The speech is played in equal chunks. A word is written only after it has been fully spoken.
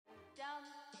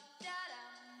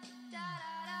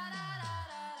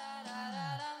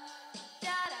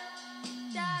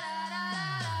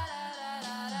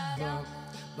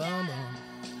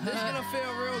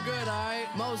real good, alright?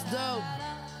 Most dope.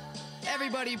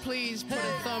 Everybody please put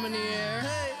a thumb in the air.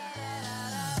 Hey.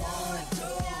 1, 2,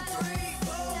 3,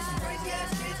 4. Some crazy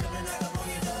ass kids gonna knock up on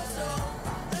your door, so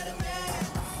let 'em in,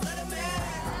 let 'em in,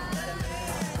 let 'em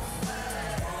in.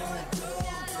 1, 2,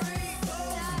 3,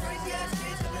 4. Some crazy ass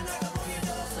kids gonna knock up on your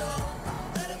door, so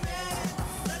let 'em in,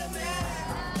 let 'em in,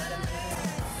 let 'em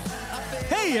in.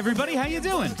 Hey everybody, how you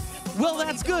doing? Well,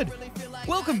 that's good.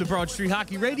 Welcome to Broad Street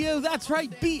Hockey Radio. That's right,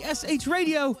 BSH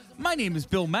Radio. My name is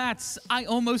Bill Matz. I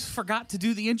almost forgot to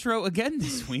do the intro again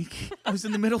this week. I was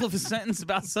in the middle of a sentence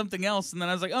about something else, and then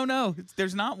I was like, oh no,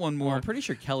 there's not one more. Well, I'm pretty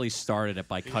sure Kelly started it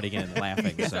by cutting in and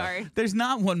laughing. So. Sorry. There's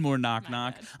not one more knock.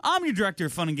 I'm your director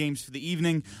of fun and games for the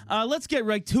evening. Let's get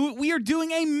right to it. We are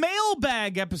doing a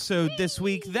mailbag episode this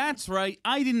week. That's right.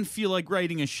 I didn't feel like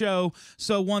writing a show,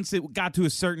 so once it got to a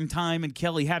certain time and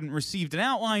Kelly hadn't received an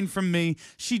outline from me,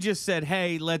 she just said,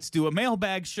 hey, let's do a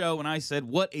mailbag show. And I said,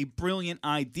 what a brilliant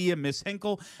idea, Miss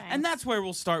Hinkle. Thanks. And that's where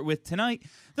we'll start with tonight.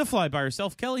 The fly by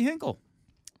herself, Kelly Hinkle.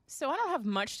 So I don't have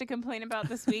much to complain about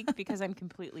this week because I'm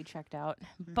completely checked out.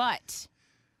 But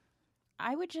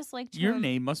I would just like to... Your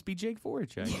name must be Jake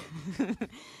Voracek. I would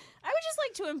just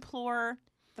like to implore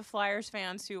the Flyers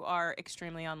fans who are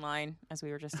extremely online, as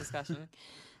we were just discussing,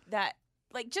 that,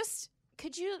 like, just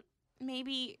could you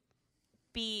maybe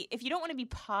be... If you don't want to be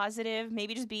positive,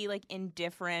 maybe just be, like,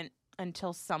 indifferent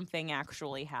until something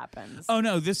actually happens. Oh,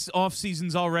 no, this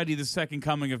offseason's already the second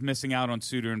coming of missing out on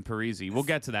Suter and Parisi. We'll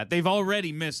get to that. They've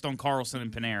already missed on Carlson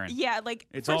and Panarin. Yeah, like...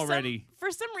 It's already...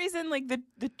 For some reason, like,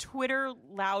 the Twitter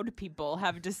loud people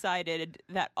have decided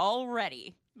that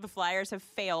already the Flyers have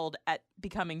failed at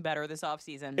becoming better this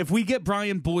offseason. If we get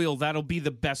Brian Boyle, that'll be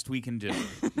the best we can do.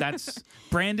 That's...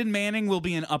 Brandon Manning will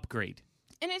be an upgrade.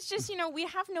 And it's just, you know, we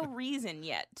have no reason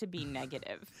yet to be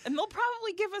negative. And they'll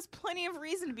probably give us plenty of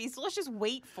reason to be, so let's just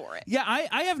wait for it. Yeah,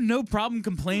 I have no problem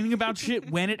complaining about shit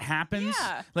when it happens.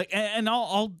 Yeah. Like, and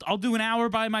I'll do an hour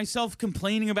by myself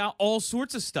complaining about all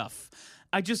sorts of stuff.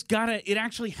 I just gotta, it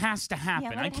actually has to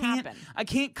happen. Yeah, let it happen. I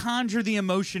can't conjure the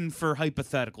emotion for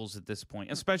hypotheticals at this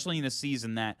point, especially in a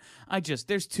season that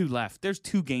there's two left. There's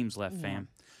 2 games left, fam.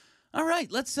 All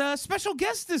right, let's special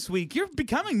guest this week. You're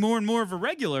becoming more and more of a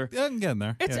regular. Yeah, I'm getting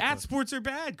there. It's at Sports Are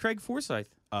Bad, Craig Forsyth.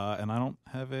 And I don't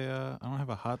have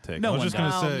a hot take. No I was one just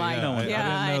gonna does. say, Oh, my I didn't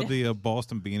know God. the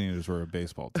Boston Beaners were a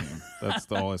baseball team. That's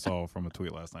all I saw from a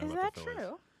tweet last night. Is about that the Phillies.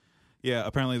 true? Yeah,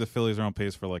 apparently the Phillies are on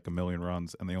pace for like 1 million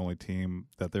runs, and the only team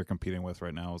that they're competing with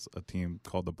right now is a team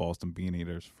called the Boston Bean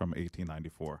Eaters from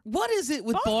 1894. What is it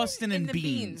with Boston and the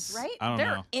beans? right? I don't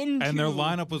They're know. into And their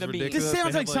lineup was the beans. ridiculous. This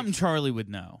sounds They like had, something Charlie would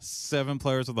know. 7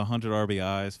 players with 100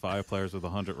 RBIs, 5 players with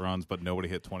 100 runs, but nobody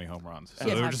hit 20 home runs. So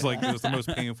Yeah, they were talk just about like, it was the most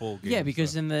painful game. Yeah,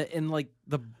 because so. in the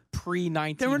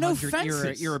pre-1900 There were no era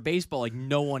fences. baseball, like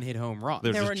no one hit home runs.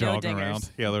 They're There just were no jogging dingers. around.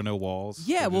 Yeah, there are no walls.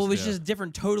 Yeah, They're well, it was yeah. just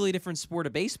different, totally different sport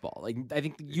of baseball. Like I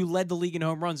think you led the league in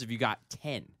home runs if you got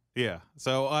 10. Yeah.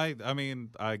 So I mean,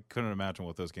 I couldn't imagine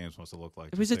what those games must have looked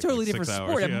like. It was a Just take, totally like, different 6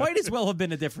 sport. hours. It Yeah. might as well have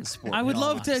been a different sport. I would in all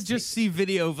love to honesty. just see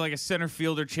video of like a center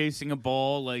fielder chasing a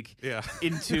ball like Yeah.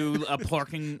 into a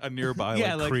parking a nearby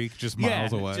Yeah, like, creek just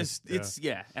miles away. It's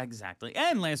exactly.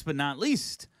 And last but not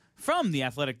least, from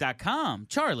theathletic.com,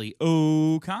 Charlie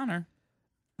O'Connor.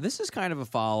 This is kind of a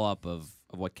follow-up of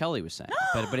what Kelly was saying,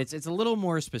 but it's a little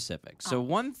more specific. So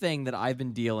one thing that I've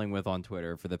been dealing with on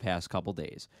Twitter for the past couple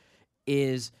days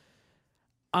is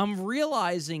I'm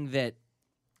realizing that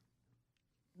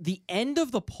the end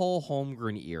of the Paul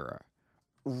Holmgren era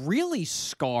really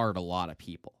scarred a lot of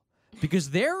people because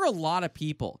there are a lot of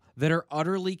people that are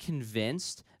utterly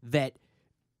convinced that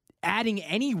adding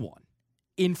anyone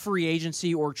in free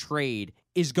agency or trade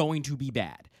is going to be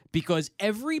bad. Because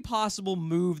every possible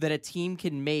move that a team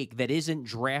can make that isn't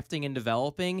drafting and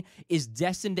developing is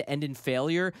destined to end in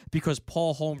failure because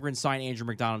Paul Holmgren signed Andrew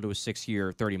McDonald to a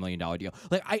 6-year, $30 million deal.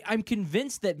 Like, I'm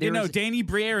convinced that there's... Danny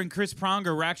Briere and Chris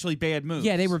Pronger were actually bad moves.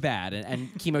 Yeah, they were bad,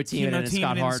 and Chemo Tiemann and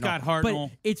Scott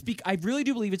Hartnell. But I really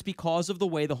do believe it's because of the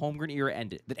way the Holmgren era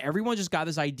ended, that everyone just got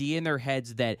this idea in their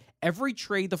heads that every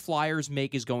trade the Flyers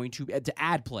make is going to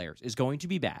add players is going to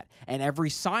be bad, and every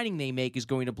signing they make is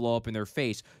going to blow up in their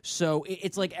face. So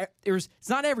it's like it's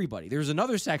not everybody. There's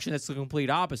another section that's the complete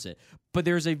opposite. But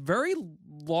there's a very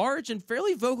large and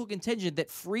fairly vocal contingent that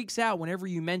freaks out whenever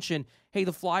you mention, hey,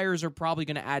 the Flyers are probably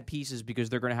going to add pieces because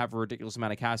they're going to have a ridiculous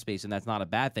amount of cap space, and that's not a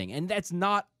bad thing. And that's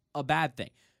not a bad thing.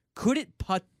 Could it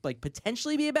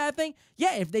potentially be a bad thing?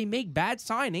 Yeah, if they make bad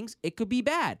signings, it could be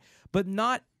bad. But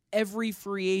not every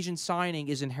free agent signing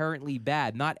is inherently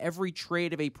bad. Not every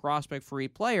trade of a prospect for a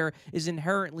player is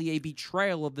inherently a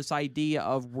betrayal of this idea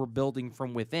of we're building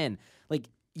from within. Like,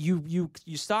 you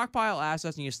stockpile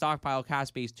assets and you stockpile cap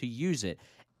space to use it.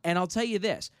 And I'll tell you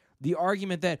this, the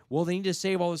argument that, well, they need to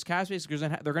save all this cap space because they're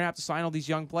going to have to sign all these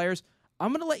young players. I'm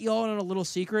going to let you all in on a little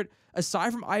secret.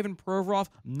 Aside from Ivan Provorov,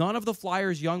 none of the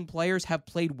Flyers' young players have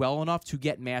played well enough to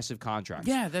get massive contracts.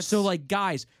 Yeah, that's... So, like,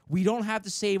 guys, we don't have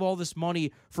to save all this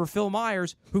money for Phil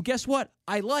Myers, who, guess what?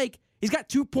 He's got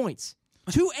 2 points.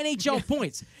 2 NHL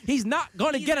points. He's not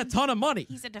going to get a ton of money.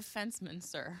 He's a defenseman,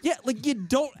 sir. Yeah, like you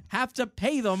don't have to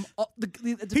pay them.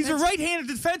 He's a right-handed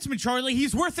defenseman, Charlie.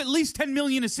 He's worth at least $10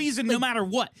 million a season, no matter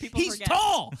what. He's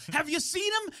tall. Have you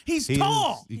seen him? He's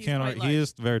tall. He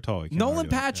is very tall. Nolan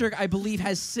Patrick, I believe,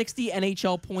 has 60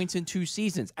 NHL points in 2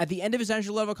 seasons. At the end of his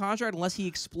entry-level contract, unless he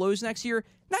explodes next year,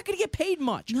 not going to get paid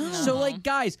much. No. So, like,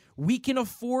 guys, we can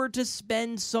afford to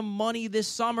spend some money this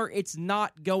summer. It's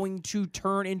not going to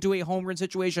turn into a Holmgren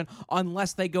situation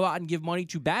unless they go out and give money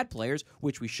to bad players,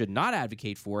 which we should not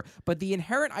advocate for. But the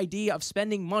inherent idea of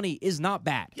spending money is not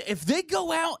bad. If they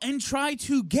go out and try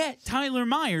to get Tyler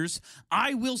Myers,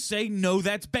 I will say, no,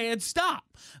 that's bad. Stop.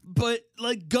 But,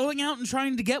 like, going out and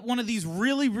trying to get one of these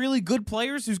really, really good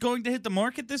players who's going to hit the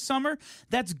market this summer,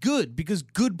 that's good because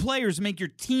good players make your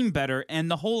team better, and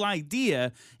the whole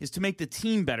idea is to make the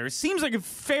team better. It seems like a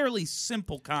fairly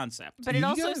simple concept. But it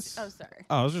also... sorry.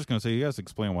 I was just going to say, you guys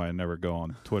explain why I never go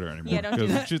on Twitter anymore. Yeah, don't do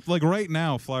that. Just, like, right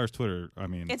now, Flyers Twitter, I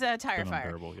mean... It's a tire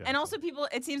fire. Yeah. And also,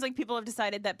 it seems like people have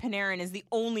decided that Panarin is the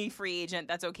only free agent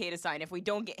that's okay to sign. If we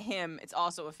don't get him, it's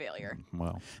also a failure.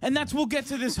 Well... And we'll get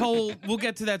to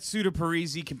that Suter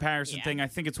Parisi comparison thing. I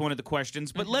think it's one of the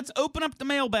questions. But let's open up the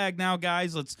mailbag now,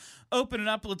 guys. Let's open it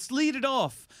up. Let's lead it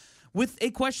off with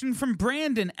a question from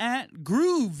Brandon at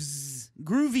Groovies.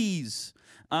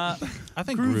 I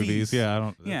think Groovies. Yeah, I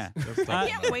don't. I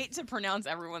can't wait to pronounce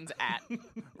everyone's at.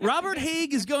 Robert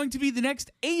Haig is going to be the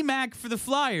next AMAC for the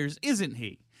Flyers, isn't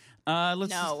he?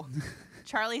 No.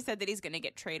 Charlie said that he's going to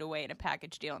get traded away in a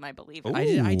package deal, and I believe it.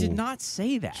 I did not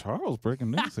say that. Charles,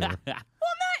 breaking news here. Well,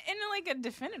 not in like a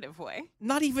definitive way.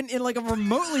 Not even in like a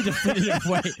remotely definitive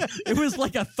way. It was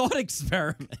like a thought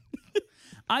experiment.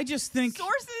 I just think...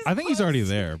 Sources I think he's already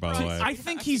there, by the way. I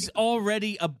think he's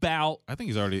already about... I think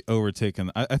he's already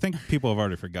overtaken... I think people have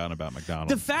already forgotten about McDonald.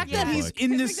 The fact that he's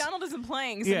in this... McDonald isn't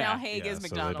playing, so now Haig is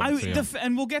McDonald.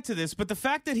 And we'll get to this, but the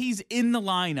fact that he's in the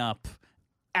lineup...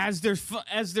 As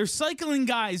they're cycling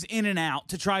guys in and out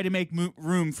to try to make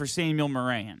room for Samuel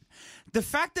Morin. The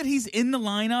fact that he's in the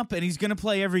lineup and he's going to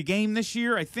play every game this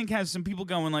year, I think has some people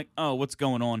going like, oh, what's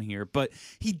going on here? But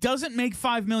he doesn't make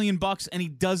 $5 million and he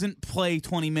doesn't play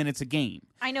 20 minutes a game.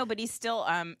 I know, but he's still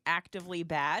actively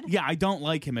bad. Yeah, I don't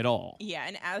like him at all. Yeah,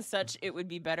 and as such, it would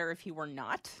be better if he were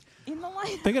not in the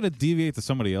lineup. They got to deviate to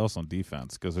somebody else on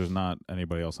defense because there's not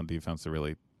anybody else on defense to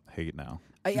really hate now.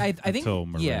 I think until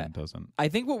Morin doesn't. I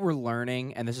think what we're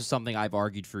learning, and this is something I've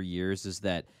argued for years, is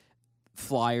that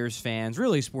Flyers fans,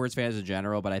 really sports fans in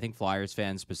general, but I think Flyers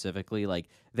fans specifically, like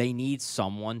they need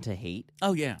someone to hate.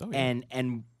 Oh yeah.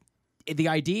 And the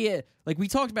idea, like we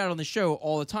talked about it on the show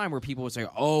all the time, where people would say,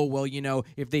 oh, well, you know,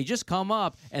 if they just come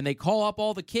up and they call up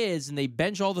all the kids and they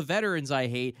bench all the veterans I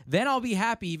hate, then I'll be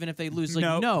happy even if they lose.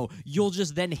 Like, no, you'll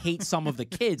just then hate some of the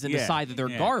kids and decide that they're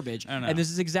garbage. And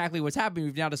this is exactly what's happening.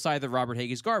 We've now decided that Robert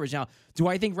Haig is garbage. Now, do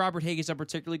I think Robert Haig is a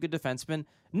particularly good defenseman?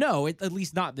 No, at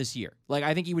least not this year. Like,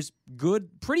 I think he was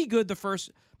pretty good the first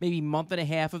maybe month and a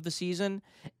half of the season,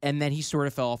 and then he sort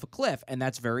of fell off a cliff, and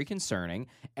that's very concerning,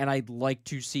 and I'd like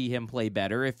to see him play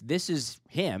better. If this is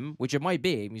him, which it might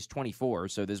be, I mean, he's 24,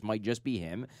 so this might just be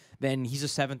him, then he's a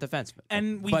seventh defenseman.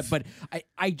 And but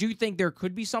I do think there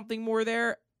could be something more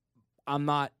there. I'm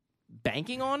not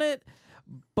banking on it,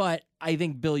 but I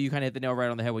think, Bill, you kind of hit the nail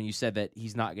right on the head when you said that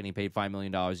he's not getting paid $5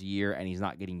 million a year, and he's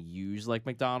not getting used like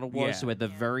McDonald was, so at the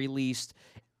very least,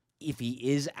 if he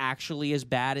is actually as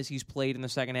bad as he's played in the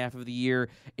second half of the year,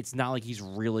 it's not like he's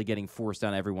really getting forced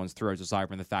down everyone's throats, aside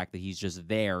from the fact that he's just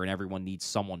there and everyone needs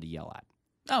someone to yell at.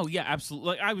 Oh, yeah, absolutely.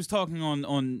 Like, I was talking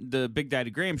on the Big Daddy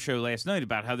Graham show last night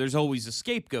about how there's always a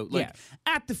scapegoat. Like,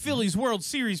 at the Phillies World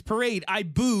Series parade, I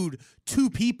booed 2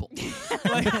 people.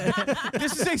 Like,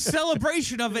 this is a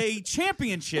celebration of a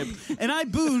championship, and I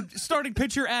booed starting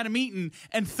pitcher Adam Eaton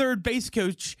and third base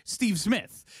coach Steve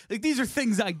Smith. Like, these are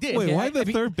things I did. Wait, why the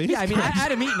third base coach? Yeah, I mean,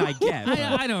 Adam Eaton, I get.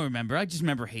 I don't remember. I just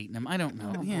remember hating him. I don't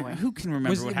know. Who can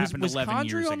remember what happened 11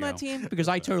 years ago? Was Condrey on that team? Because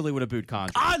I totally would have booed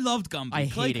Condrey. I loved Gumby. I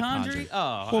hated Condrey.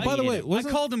 Oh, well, by the way, I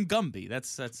called him Gumby.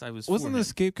 That's I was. Wasn't the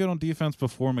scapegoat on defense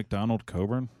before McDonald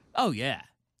Coburn? Oh yeah.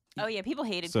 Oh yeah, people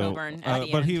hated Coburn.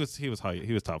 But he was high.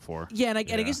 He was top 4. Yeah, and I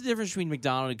guess the difference between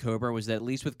McDonald and Coburn was that at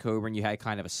least with Coburn you had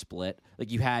kind of a split.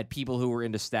 Like you had people who were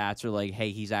into stats are like,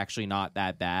 hey, he's actually not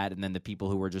that bad, and then the people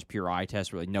who were just pure eye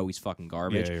test were like, no, he's fucking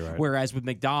garbage. Yeah, you're right. Whereas with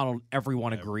McDonald,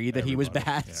 everyone agreed that he was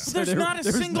bad. Yeah. So there's not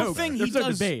a single thing he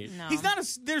does. No. He's not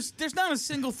there's not a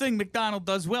single thing McDonald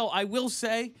does well. I will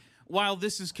say, while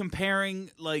this is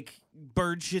comparing like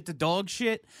bird shit to dog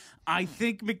shit, I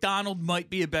think McDonald might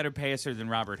be a better passer than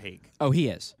Robert Haig. Oh, he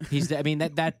is. He's. I mean,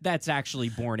 that's actually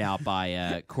borne out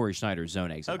by Corey Schneider's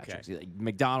zone exit metrics. Like,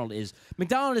 McDonald is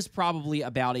probably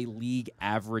about a league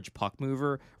average puck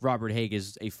mover. Robert Haig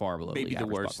is a far below maybe league the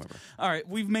average worst. puck mover. All right,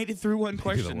 we've made it through one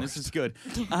question. This is good.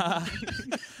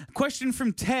 Question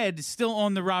from Ted, still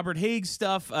on the Robert Haig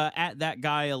stuff. At that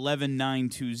guy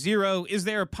 11920. Is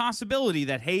there a possibility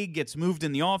that Haig gets moved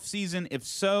in the offseason? If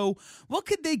so, what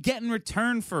could they get in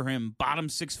return for him? Bottom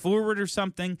 6 forward or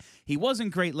something? He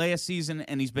wasn't great last season,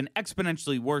 and he's been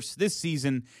exponentially worse this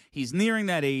season. He's nearing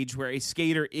that age where a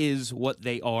skater is what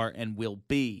they are and will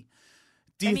be.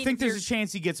 Do you think there's a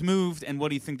chance he gets moved, and what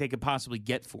do you think they could possibly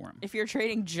get for him? If you're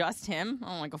trading just him,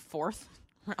 like a 4th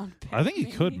round pick. I think he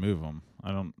could move him.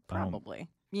 Probably.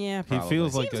 Yeah, He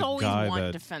feels like Teams a always guy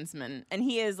want that defenseman, and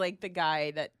he is like the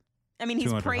guy that. I mean, he's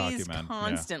 200 praised hockey man,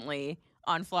 constantly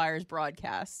on Flyers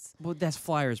broadcasts. Well, that's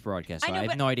Flyers broadcast. So I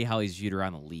have no idea how he's viewed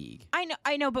around the league.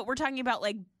 I know, but we're talking about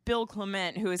like Bill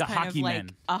Clement, who is The kind of hockey like man.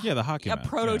 the hockey a man,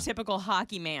 prototypical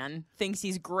hockey man. Thinks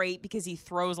he's great because he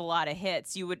throws a lot of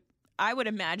hits. I would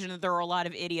imagine that there are a lot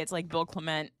of idiots like Bill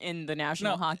Clement in the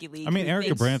National Hockey League. I mean, who Erica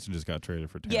thinks- Branson just got traded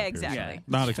for Tanner Pearson. exactly. Yeah.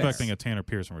 Not expecting a Tanner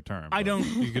Pearson return. I don't-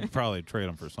 You could probably trade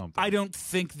him for something. I don't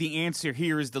think the answer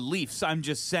here is the Leafs. I'm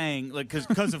just saying, like,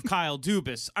 because of Kyle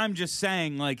Dubas. I'm just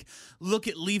saying, like, look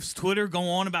at Leafs Twitter go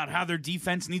on about how their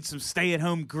defense needs some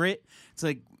stay-at-home grit. It's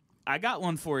like, I got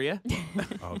one for you.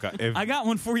 Oh, God. I got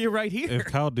one for you right here. If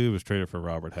Kyle Dubas traded for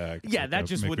Robert Hag, Yeah, that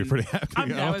just make wouldn't- me pretty happy.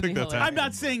 I'm- I that don't would think be that's hilarious. I'm not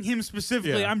happening. saying him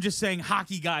specifically. Yeah. I'm just saying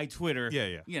hockey guy Twitter.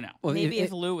 Yeah. You know. Well, Maybe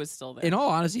if Lou was still there. in all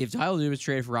honesty, if Tyler Dubas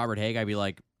traded for Robert Haig, I'd be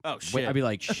like, Oh, shit. wait, I'd be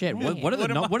like, shit. What are What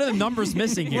am I- the numbers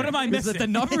missing here? What am I Is that missing? the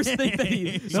numbers think that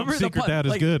he Some secret data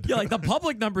is like, good. Yeah, like the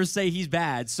public numbers say he's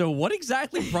bad. So what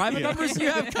exactly private numbers do you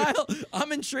have, Kyle?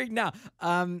 I'm intrigued now.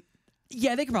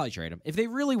 Yeah, they could probably trade him. If they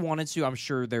really wanted to, I'm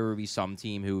sure there would be some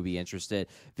team who would be interested.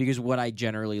 Because what I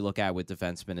generally look at with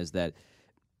defensemen is that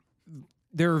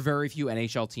there are very few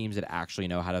NHL teams that actually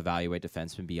know how to evaluate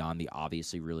defensemen beyond the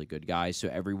obviously really good guys. So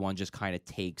everyone just kind of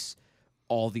takes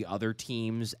all the other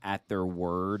teams at their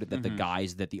word that the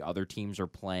guys that the other teams are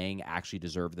playing actually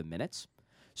deserve the minutes.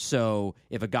 So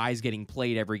if a guy's getting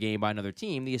played every game by another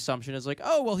team, the assumption is like,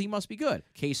 oh, well, he must be good.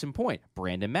 Case in point,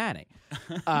 Brandon Manning.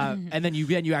 And then you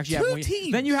actually have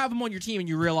teams. Then you have him on your team and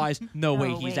you realize, no,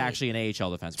 wait, he's wait. actually an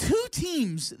AHL defenseman. 2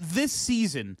 teams this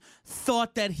season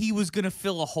thought that he was going to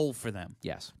fill a hole for them.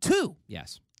 Yes. 2.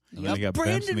 Yes. And then he got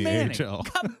benched in the Brandon AHL.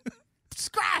 Manning.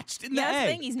 Scratched in Yeah, the that's the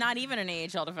A. thing. He's not even an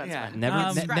AHL defenseman.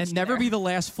 Yeah. Never be the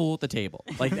last fool at the table.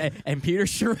 Like and Peter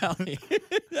Chiarelli.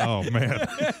 Oh man.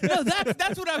 No,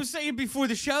 that's what I was saying before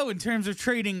the show in terms of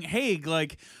trading Haig.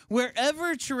 Like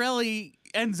wherever Chiarelli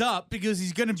ends up, because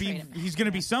he's gonna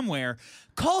be somewhere.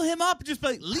 Call him up and just be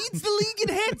like, leads the league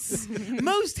in hits,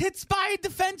 most hits by a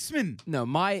defenseman. No,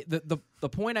 the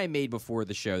point I made before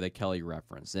the show that Kelly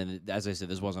referenced, and as I said,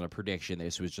 this wasn't a prediction.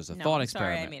 This was just a No, thought I'm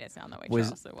sorry, experiment. I made it sound that way, Was-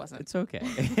 Charles. It wasn't. It's okay.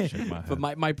 Shake my But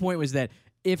head. my point was that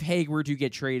if Haig were to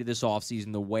get traded this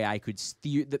offseason, the way I could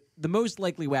the most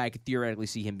likely way I could theoretically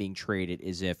see him being traded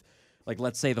is if, like,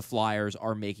 let's say the Flyers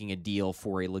are making a deal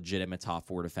for a legitimate top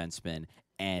 4 defenseman,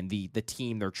 and the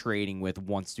team they're trading with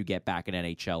wants to get back an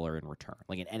NHLer in return,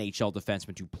 like an NHL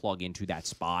defenseman to plug into that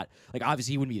spot. Like,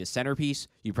 obviously, he wouldn't be the centerpiece.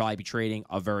 You'd probably be trading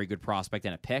a very good prospect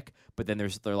and a pick. But then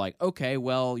they're like, okay,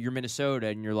 well, you're Minnesota,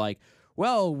 and you're like,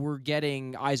 well, we're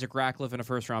getting Isaac Ratcliffe and a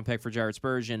first-round pick for Jared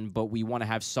Spurgeon, but we want to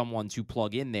have someone to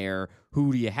plug in there.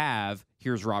 Who do you have?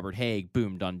 Here's Robert Haig.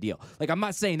 Boom, done deal. Like, I'm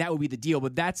not saying that would be the deal,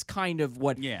 but that's kind of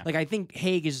what. Yeah. Like, I think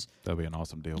Haig is. That'd be an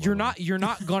awesome deal. You're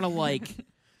not gonna like.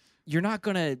 You're not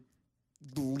gonna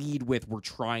lead with we're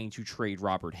trying to trade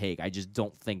Robert Haig. I just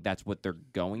don't think that's what they're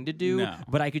going to do. No.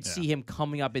 But I could see him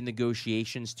coming up in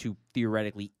negotiations to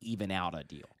theoretically even out a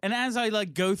deal. And as I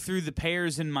go through the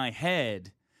pairs in my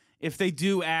head, if they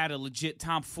do add a legit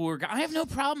top 4 guy, I have no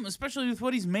problem, especially with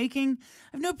what he's making.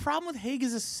 I have no problem with Haig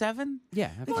as a 7. Yeah,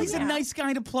 Like, he's a nice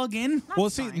guy to plug in. Well,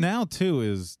 see, now too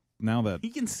is now that He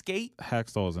can skate.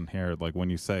 Hackstall is in here. Like when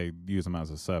you say use him as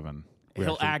a 7,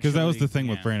 He'll because that was the thing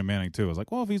with yeah. Brandon Manning too. I was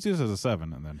like, well, if he's used as a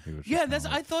 7, and then he was. Yeah,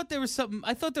 I thought there was something.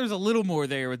 I thought there was a little more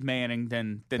there with Manning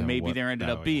than maybe what- there ended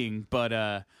up yeah. being.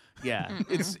 But Yeah,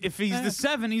 it's if he's the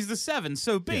 7, he's the 7.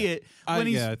 So be it. When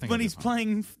he's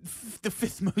playing the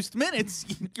 5th most minutes,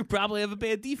 you probably have a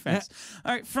bad defense.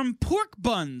 All right, from pork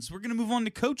buns, we're going to move on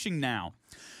to coaching now.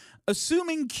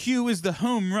 Assuming Q is the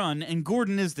home run and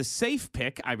Gordon is the safe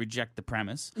pick, I reject the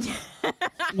premise.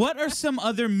 What are some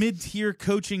other mid-tier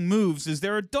coaching moves? Is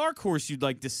there a dark horse you'd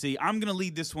like to see? I'm going to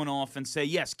lead this one off and say,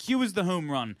 yes, Q is the home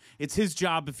run. It's his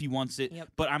job if he wants it. Yep.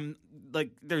 But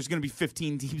there's going to be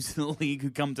 15 teams in the league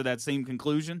who come to that same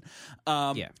conclusion.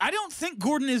 I don't think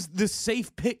Gordon is the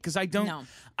safe pick because I don't. No.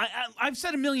 I've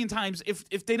said a million times,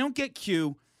 if they don't get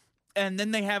Q, and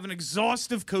then they have an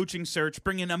exhaustive coaching search,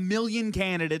 bring in a million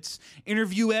candidates,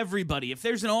 interview everybody. If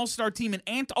there's an all-star team in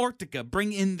Antarctica,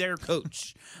 bring in their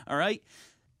coach, all right?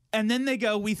 And then they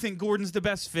go, we think Gordon's the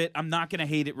best fit. I'm not going to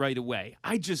hate it right away.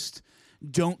 I just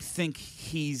don't think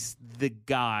he's the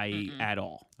guy at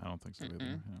all. I don't think so either.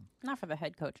 Yeah. Not for the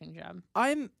head coaching job.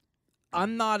 I'm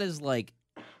not as,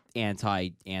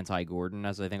 anti Gordon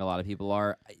as I think a lot of people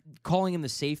are. Calling him the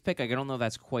safe pick, I don't know if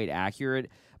that's quite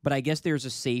accurate. But I guess there's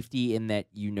a safety in that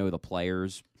the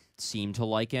players seem to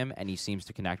like him and he seems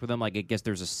to connect with them. I guess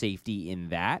there's a safety in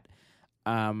that.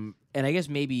 And I guess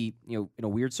maybe, in a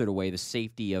weird sort of way, the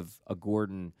safety of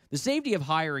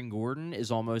hiring Gordon is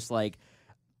almost like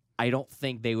I don't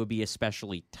think they would be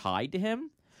especially tied to him.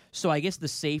 So I guess the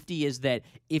safety is that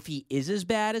if he is as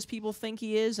bad as people think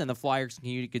he is and the Flyers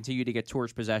continue to get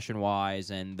torched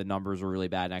possession-wise and the numbers are really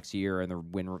bad next year and the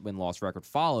win-loss record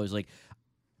follows,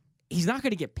 he's not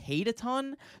going to get paid a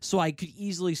ton, so I could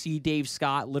easily see Dave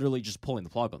Scott literally just pulling the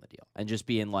plug on the deal and just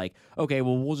being like, okay,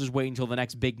 well, we'll just wait until the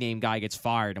next big-name guy gets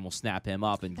fired and we'll snap him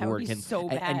up, and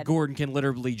Gordon can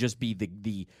literally just be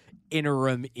the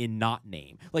interim in not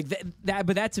name. But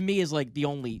that to me is the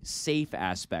only safe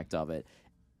aspect of it.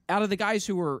 Out of the guys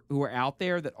who are out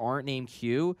there that aren't named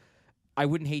Q, I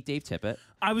wouldn't hate Dave Tippett.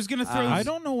 I was going to throw... I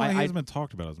don't know why he hasn't been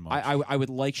talked about as much. I would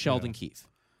like Sheldon Keefe.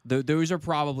 Those are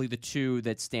probably the two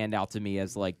that stand out to me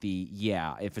as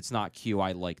if it's not Q,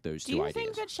 I like those two ideas. Do you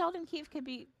think that Sheldon Keefe could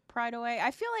be pried away? I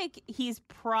feel like there's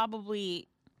probably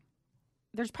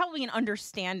an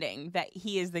understanding that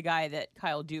he is the guy that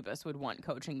Kyle Dubas would want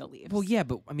coaching the Leafs. Well, yeah,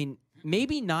 but I mean,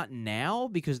 maybe not now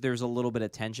because there's a little bit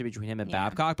of tension between him and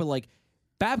Babcock, but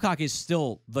Babcock is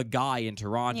still the guy in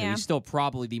Toronto. Yeah. He's still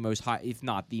probably the most high, if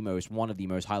not the most, one of the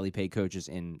most highly paid coaches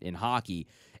in hockey.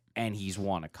 And he's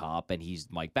won a cup, and he's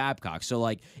Mike Babcock. So,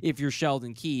 if you're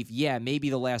Sheldon Keefe, maybe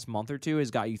the last month or two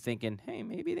has got you thinking, hey,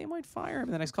 maybe they might fire him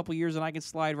in the next couple of years and I can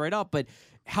slide right up. But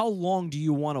how long do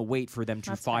you want to wait for them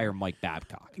to fire Mike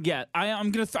Babcock? Yeah,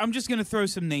 I'm just gonna throw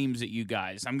some names at you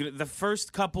guys. The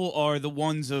first couple are the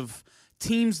ones of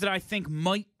teams that I think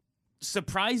might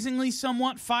surprisingly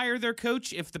somewhat fire their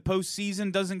coach if the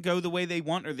postseason doesn't go the way they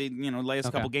want or they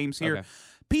last couple games here. Okay.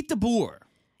 Pete DeBoer.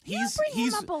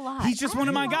 He's up a lot. He's just one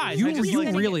of my guys. You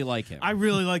really like him. I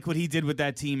really like what he did with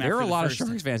that team. There are a lot of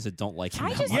Sharks fans that don't like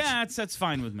him. Yeah, that's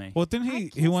fine with me. Well,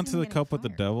 didn't he went to the Cup with the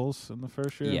Devils in the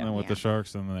first year, and then with the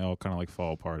Sharks, and they all kind of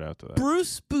fall apart after that.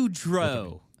 Bruce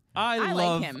Boudreau. I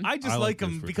love him. I just like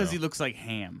him because he looks like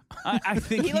ham. I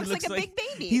think he looks like a big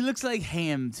baby. He looks like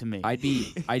ham to me. I'd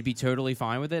be totally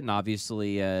fine with it, and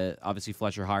obviously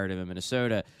Fletcher hired him in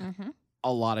Minnesota. Mm-hmm.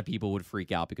 A lot of people would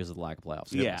freak out because of the lack of playoff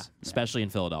success. Especially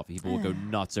in Philadelphia. People would go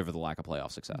nuts over the lack of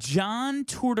playoff success. John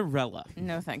Tortorella.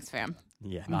 No thanks, fam.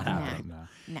 Yeah, not happening.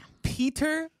 No.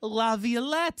 Peter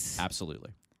Laviolette. Absolutely.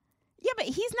 Yeah, but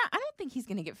he's not. I don't think he's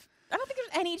going to get... I don't think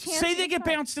there's any chance. Say they get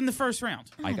bounced in the first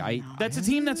round. That's a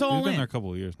team that's all in. He's been there a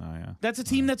couple of years now, yeah. That's a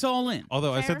team that's all in.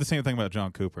 Although I said the same thing about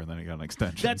John Cooper, and then he got an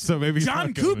extension. So maybe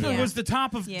John Cooper was the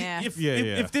top of.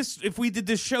 If we did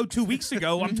this show 2 weeks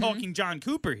ago, I'm talking John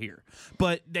Cooper here,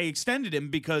 but they extended him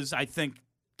because I think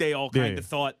they all kind of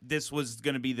thought this was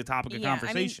going to be the topic of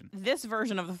conversation. I mean, this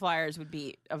version of the Flyers would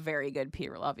be a very good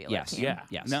Peter Laviolette team.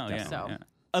 Yes.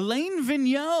 Alain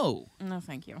Vigneault. No,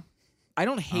 thank you. I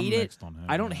don't hate it.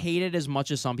 I don't hate it as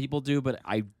much as some people do, but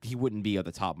he wouldn't be at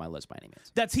the top of my list by any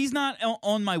means. He's not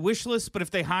on my wish list, but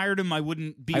if they hired him, I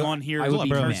wouldn't be on here. I would be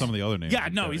better than some of the other names. Yeah,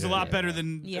 no, he's a lot better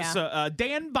than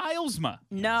Dan Bilesma.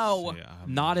 No,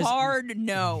 not as hard.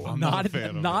 No,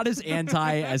 not as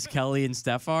anti as Kelly and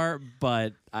Steph are,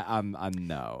 but I'm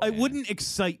no. It wouldn't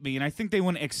excite me, and I think they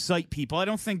want to excite people. I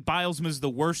don't think Bilesma's the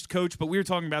worst coach, but we were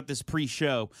talking about this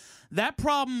pre-show. That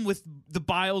problem with the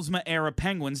Bilesma era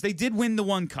Penguins, they did win the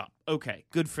one cup. Okay,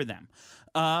 good for them.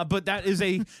 But that is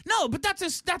a but that's a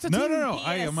team. No.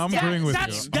 I'm agreeing with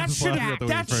you.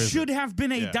 That should have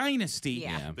been a dynasty.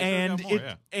 Yeah.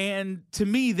 And to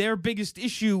me, their biggest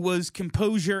issue was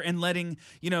composure and letting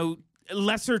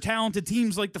lesser talented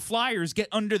teams like the Flyers get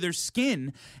under their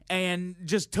skin and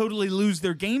just totally lose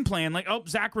their game plan. Like, oh,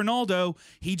 Zach Ronaldo,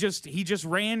 he just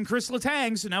ran Chris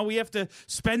Letang, so now we have to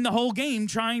spend the whole game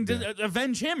trying to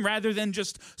avenge him rather than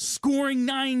just scoring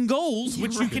 9 goals,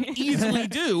 which you can easily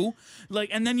do. Like,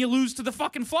 and then you lose to the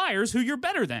fucking Flyers, who you're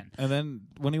better than. And then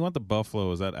when he went to Buffalo,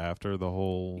 was that after the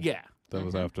whole? Yeah. That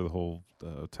was after the whole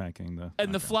tanking.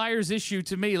 The Flyers' issue,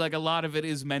 to me, like a lot of it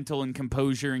is mental and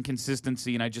composure and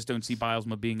consistency, and I just don't see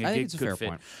Bilesma being a good fit.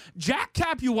 Point. Jack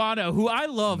Capuano, who I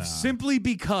love simply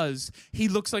because he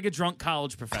looks like a drunk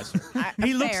college professor.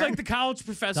 He looks like the college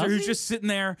professor who's just sitting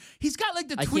there. He's got like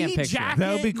the tweed jacket.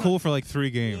 That would be cool for like 3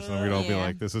 games, and we'd all be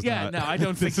like, "This is not." No, I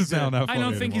don't think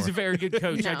he's he's a very good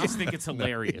coach. I just think it's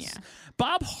hilarious.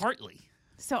 Bob Hartley.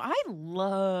 So I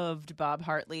loved Bob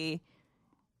Hartley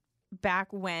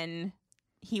back when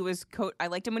he was I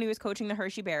liked him when he was coaching the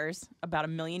Hershey Bears about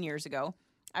 1 million years ago.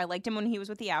 I liked him when he was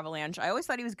with the Avalanche. I always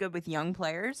thought he was good with young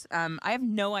players. I have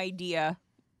no idea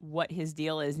what his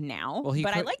deal is now,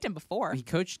 but I liked him before. He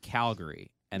coached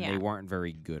Calgary, and they weren't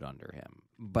very good under him.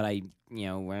 But was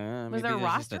maybe there a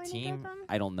roster just a team.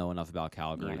 I don't know enough about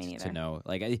Calgary to know.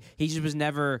 Like he just was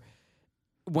never.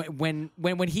 When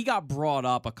he got brought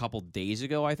up a couple days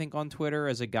ago, I think on Twitter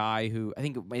as a guy who I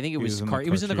think it was he was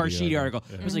in the Carchidi article.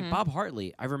 Yeah. It was like Bob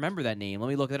Hartley. I remember that name. Let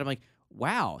me look at it. I'm like,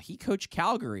 wow, he coached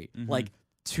Calgary like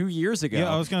 2 years ago.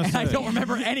 Yeah, I was going to say. I don't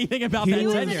remember anything about that. He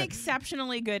was tenure. an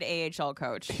exceptionally good AHL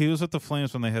coach. He was with the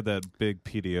Flames when they had that big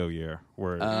PDO year.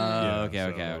 Where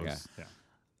okay.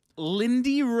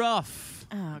 Lindy Ruff.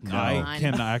 Oh, no, I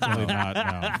cannot actually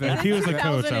not. No. If he was a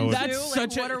coach, I would. That's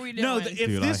such what are we doing? No,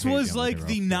 if this was like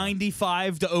the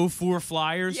 95 to 04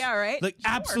 Flyers, yeah, right. Like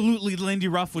absolutely, Lindy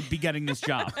Ruff would be getting this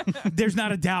job. There's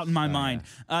not a doubt in my mind.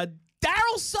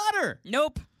 Daryl Sutter.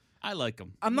 Nope. I like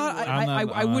him.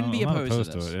 I wouldn't be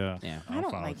opposed to this. Yeah. I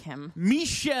don't like him.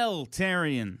 Michel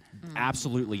Therrien.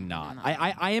 Absolutely not.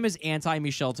 I am as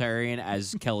anti-Michel Therrien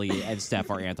as Kelly and Steph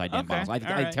are anti-Dan Bottles. I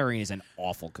think Therrien is an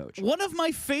awful coach. One of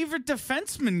my favorite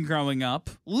defensemen growing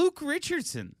up, Luke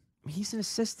Richardson. He's an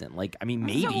assistant.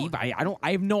 Maybe, but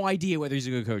I have no idea whether he's a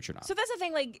good coach or not. So that's the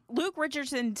thing. Like, Luke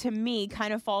Richardson, to me,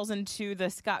 kind of falls into the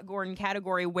Scott Gordon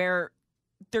category where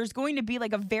there's going to be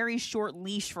like a very short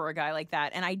leash for a guy like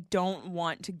that, and I don't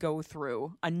want to go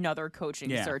through another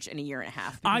coaching search in a year and a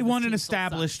half. I want an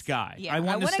established guy. Yeah. I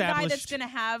want a guy that's going to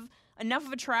have enough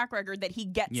of a track record that he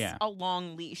gets a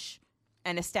long leash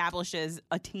and establishes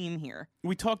a team here.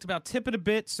 We talked about Tippett a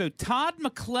bit, so Todd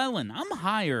McClellan. I'm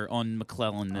higher on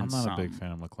McClellan than some. I'm not a big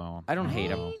fan of McClellan. I don't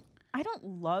hate him. I don't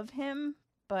love him,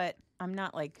 but I'm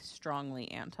not like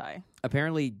strongly anti.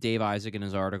 Apparently, Dave Isaac in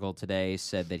his article today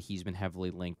said that he's been heavily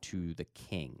linked to the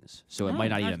Kings, so it might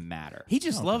not even matter. He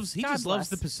just loves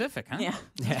the Pacific, huh? Yeah.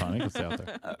 Fine, he can stay out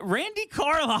there. Randy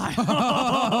Carlyle.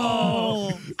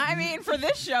 I mean, for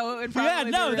this show, it would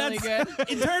probably be really good.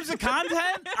 In terms of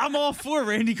content, I'm all for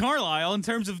Randy Carlyle. In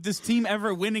terms of this team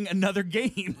ever winning another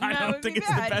game, I don't think it's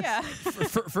the best. Yeah.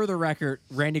 For the record,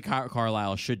 Randy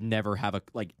Carlyle should never have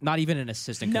not even an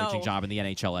assistant coaching job in the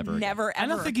NHL ever. Never, ever. I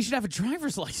don't think he should have a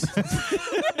driver's license.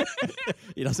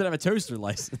 He doesn't have a toaster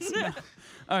license.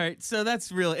 All right, so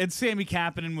that's real. And Sammy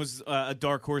Kapanen was a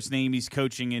dark horse name. He's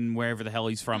coaching in wherever the hell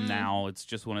he's from now. It's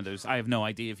just one of those. I have no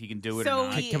idea if he can do it or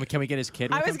not. Can we get his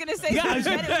kid? I was going to say,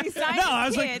 I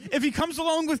was like, if he comes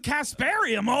along with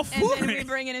Kasperi, I'm all for it. And then we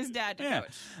bring in his dad to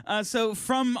coach. So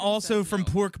from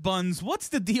Pork Buns, what's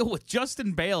the deal with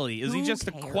Justin Bailey? Is he just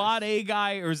a quad A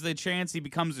guy, or is there a chance he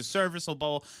becomes a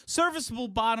serviceable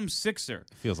bottom sixer?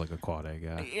 Feels like a quad A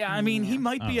guy. Yeah, I mean, he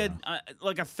might be a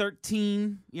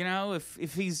 13. You know,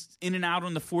 if he's in and out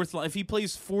on the fourth line, if he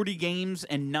plays 40 games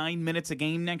and 9 minutes a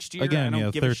game next year, again, I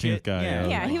don't give a shit. Guy.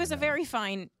 Yeah, he was a very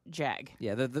fine Jag.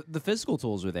 Yeah, the physical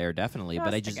tools are there definitely,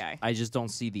 but I just don't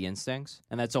see the instincts,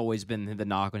 and that's always been the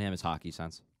knock on him is hockey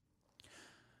sense.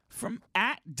 From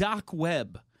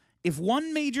 @DocWebb, if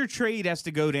one major trade has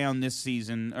to go down this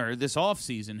season or this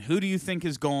offseason, who do you think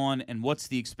is gone and what's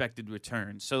the expected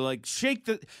return? So, like,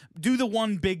 do the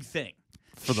one big thing.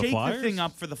 For the Flyers? Shake the thing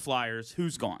up for the Flyers.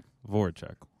 Who's gone?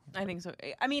 Voracek. I think so.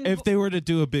 I mean, if they were to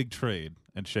do a big trade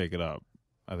and shake it up,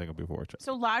 I think it would be Voracek.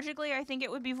 So logically, I think it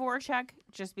would be Voracek,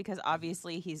 just because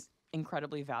obviously he's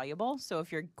incredibly valuable. So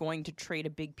if you're going to trade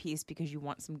a big piece because you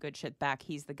want some good shit back,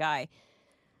 he's the guy.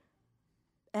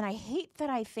 and I hate that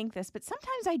I think this, but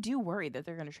sometimes I do worry that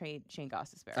they're going to trade Shane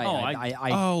Gostisbehere. I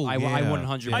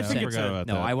 100%. I think it's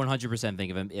I 100%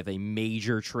 think of him if a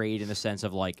major trade in the sense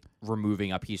of like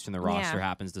removing a piece from the roster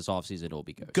happens this offseason, it'll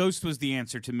be Ghost. Ghost was the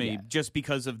answer to me, just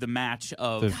because of the match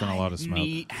of There's been a lot of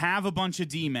smoke. have a bunch of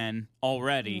D-men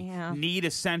already, need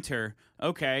a center.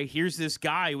 Okay, here's this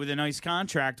guy with a nice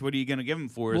contract. What are you going to give him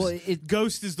for? Well,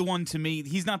 Ghost is the one to me.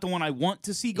 He's not the one I want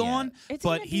to see gone,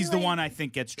 but he's the one I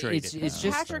think gets traded. It's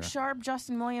just Patrick Sharp,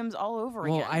 Justin Williams all over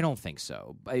again. Well, I don't think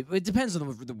so. It depends on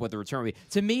what the return will be.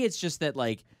 To me, it's just that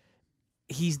like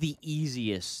he's the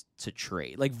easiest to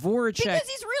trade. Like Voracek, because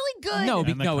he's really good.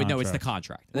 No, it's the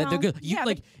contract. Well,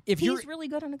 if he's you're really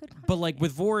good on a good contract. But like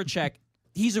with Voracek,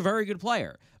 he's a very good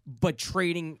player. But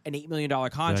trading an $8 million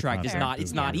contract is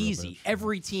not easy.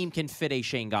 Every team can fit a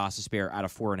Shane Gostisbehere out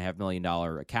of $4.5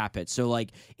 million cap hit. So like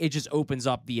it just opens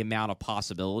up the amount of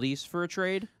possibilities for a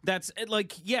trade. That's like,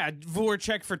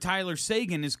 Voracek for Tyler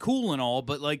Seguin is cool and all,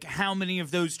 but like how many of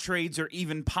those trades are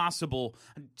even possible?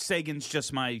 Seguin's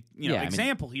just my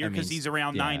example here because he's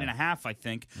around 9.5, I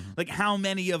think. Mm-hmm. Like how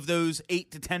many of those $8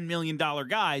 to $10 million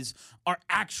guys are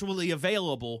actually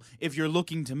available if you're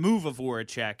looking to move a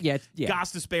Voracek? Yeah.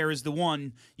 Gostisbehere is the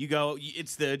one you go,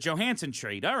 it's the Johansson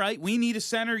trade. All right, we need a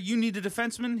center, you need a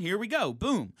defenseman, here we go.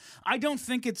 Boom. I don't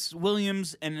think it's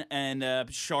Williams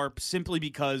and Sharp simply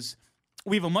because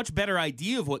we have a much better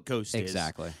idea of what Ghost is.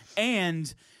 Exactly.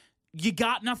 And you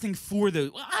got nothing for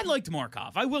the... I liked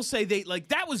Markov. I will say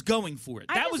that was going for it.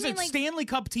 That was a Stanley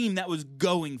Cup team that was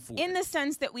going for it. In the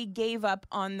sense that we gave up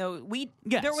on the...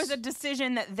 There was a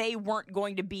decision that they weren't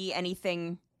going to be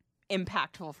anything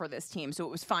impactful for this team, so it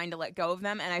was fine to let go of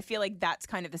them, and I feel like that's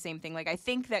kind of the same thing. Like, I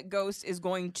think that Ghost is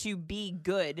going to be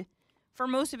good for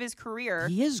most of his career.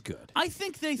 He is good. I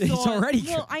think they thought... He's already good.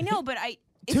 Well, I know, but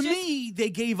to me, they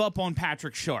gave up on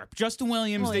Patrick Sharp. Justin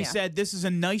Williams, they said, this is a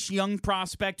nice young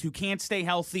prospect who can't stay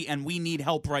healthy, and we need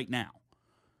help right now.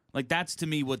 Like, that's to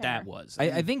me what that was.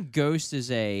 I think Ghost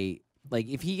is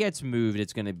if he gets moved,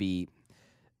 it's going to be...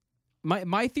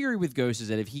 My theory with Ghost is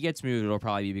that if he gets moved, it'll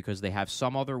probably be because they have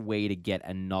some other way to get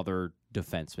another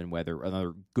defenseman,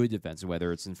 another good defenseman,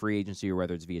 whether it's in free agency or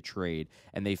whether it's via trade,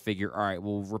 and they figure, all right,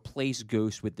 we'll replace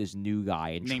Ghost with this new guy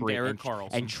and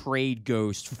trade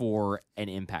Ghost for an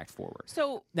impact forward.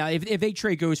 So now, if they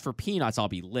trade Ghost for peanuts, I'll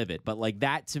be livid. But like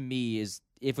that to me is,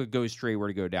 if a Ghost trade were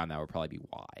to go down, that would probably be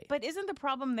why. But isn't the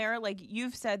problem there, like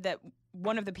you've said, that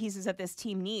one of the pieces that this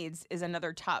team needs is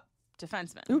another top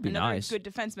defenseman. It would be another nice. Good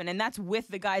defenseman, and that's with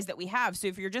the guys that we have. So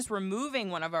if you're just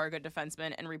removing one of our good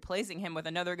defensemen and replacing him with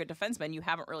another good defenseman, you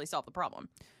haven't really solved the problem.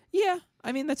 Yeah,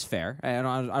 I mean that's fair. I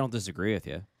don't disagree with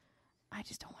you. I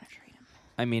just don't want to trade him.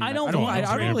 I mean, I don't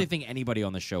really think anybody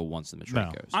on the show wants them to trade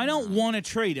Ghost. I don't want to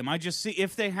trade him. I just see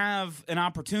if they have an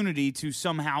opportunity to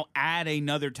somehow add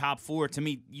another top four. To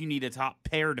me, you need a top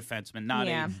pair defenseman,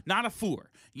 not a four.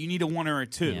 You need a one or a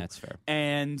two. Yeah, that's fair.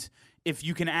 And if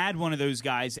you can add one of those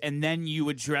guys and then you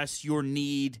address your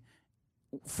need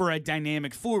for a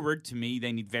dynamic forward, to me,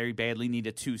 they very badly need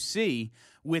a 2C.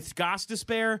 With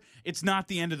Gostisbehere, it's not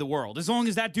the end of the world. As long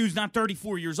as that dude's not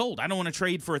 34 years old. I don't want to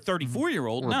trade for a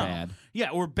 34-year-old. Or bad. Yeah,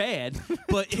 or bad.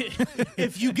 But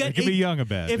if you get... It can be young or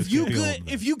bad. If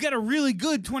you get a really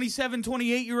good 27,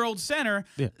 28-year-old center,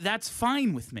 that's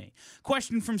fine with me.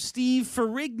 Question from Steve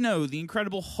Ferrigno, the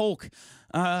Incredible Hulk.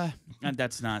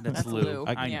 That's Lou.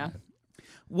 I know.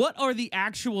 What are the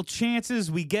actual chances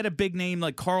we get a big name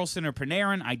like Karlsson or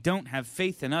Panarin? I don't have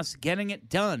faith in us getting it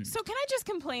done. So can I just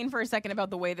complain for a second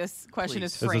about the way this question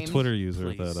is framed? There's a Twitter user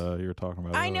that you were talking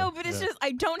about. I know, but it's just,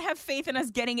 I don't have faith in us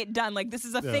getting it done. Like, this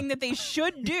is a thing that they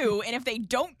should do, and if they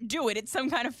don't do it, it's some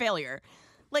kind of failure.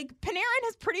 Like, Panarin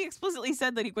has pretty explicitly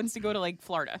said that he wants to go to, like,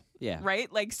 Florida. Yeah.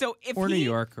 Right? Like, so if New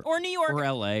York. Or New York. Or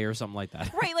L.A. or something like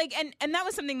that. Right, like, and that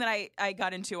was something that I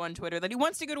got into on Twitter, that he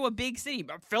wants to go to a big city.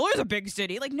 But Philly's a big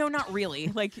city. Like, no, not really.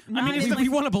 Like, if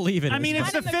you want to believe it. I mean,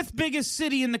 it's the fifth biggest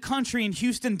city in the country, and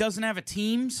Houston doesn't have a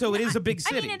team, so it is a big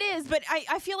city. I mean, it is, but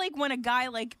I feel like when a guy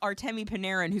like Artemi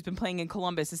Panarin, who's been playing in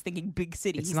Columbus, is thinking big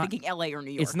city, he's thinking L.A. or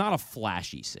New York. It's not a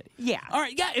flashy city. Yeah. All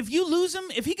right, yeah, if you lose him,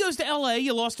 if he goes to L.A.,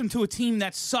 you lost him to a team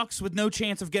that sucks with no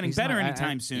chance of getting better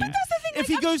anytime soon. But that's the thing. If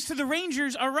he goes to the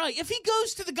Rangers, all right. If he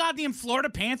goes to the goddamn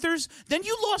Florida Panthers, then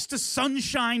you lost to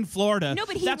Sunshine, Florida. No,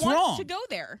 but he That's wants wrong. to go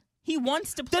there. He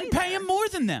wants to play Then pay him more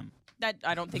than them. That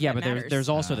I don't think. Yeah, that but matters. there's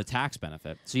also the tax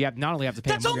benefit. So you not only have to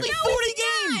pay. That's only 40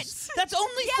 games. That's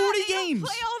only 40 they don't games.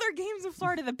 play all their games in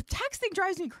Florida. The tax thing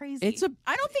drives me crazy.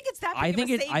 I don't think it's that. Big I think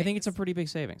of a savings. I think it's a pretty big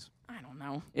savings. I don't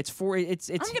know. It's I'm going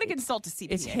to consult a CPA.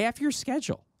 It's half your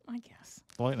schedule. I guess.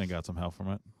 Lightning got some help from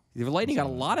it. The Lightning got a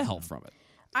lot of help from it.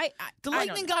 The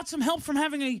Lightning got some help from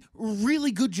having a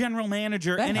really good general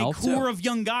manager and a core of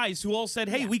young guys who all said,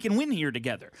 hey, we can win here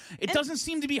together. It doesn't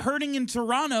seem to be hurting in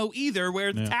Toronto either,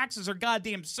 where the taxes are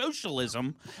goddamn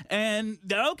socialism. And,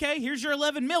 okay, here's your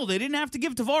 $11 million. They didn't have to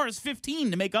give Tavares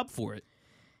 $15 to make up for it.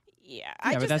 Yeah,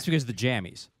 but that's because of the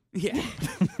jammies. Yeah. I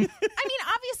mean,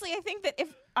 obviously, I think that if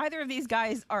either of these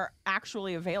guys are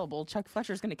actually available, Chuck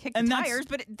Fletcher's going to kick the tires,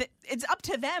 but it's up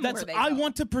to them where they go. I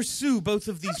want to pursue both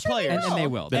of these players. And they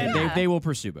will. They will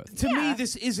pursue both. To me,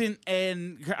 this isn't,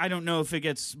 and I don't know if it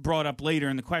gets brought up later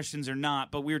in the questions or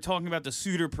not, but we were talking about the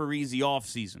Suter-Parise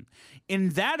offseason. In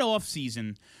that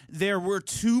offseason, there were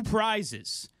 2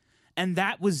 prizes, and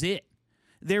that was it.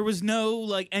 There was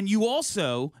no, and you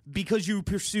also, because you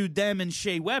pursued them and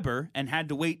Shea Weber and had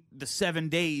to wait the 7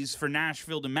 days for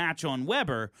Nashville to match on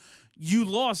Weber, you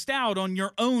lost out on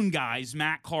your own guys,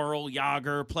 Matt Carl,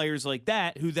 Yager, players like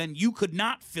that, who then you could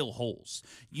not fill holes.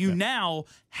 You now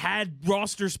had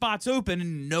roster spots open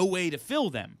and no way to fill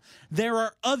them. There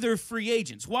are other free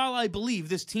agents. While I believe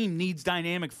this team needs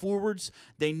dynamic forwards,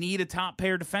 they need a top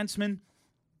pair defenseman,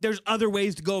 there's other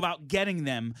ways to go about getting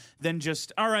them than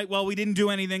just, all right, well, we didn't do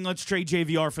anything, let's trade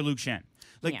JVR for Luke Shen.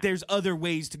 There's other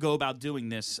ways to go about doing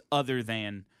this other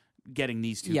than getting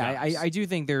these 2 guys. I do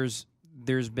think there's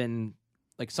been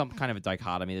some kind of a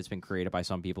dichotomy that's been created by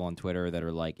some people on Twitter that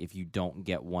are like, if you don't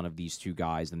get one of these 2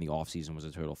 guys, then the offseason was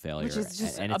a total failure. Which is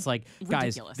just and it's ridiculous.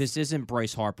 Guys, this isn't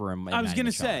Bryce Harper and I was going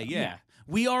to say, yeah.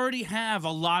 We already have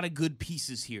a lot of good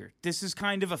pieces here. This is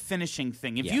kind of a finishing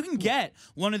thing. If you can get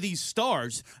one of these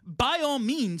stars, by all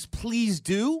means, please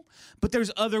do. But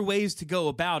there's other ways to go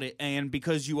about it. And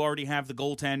because you already have the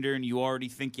goaltender and you already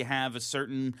think you have a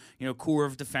certain core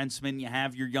of defensemen, you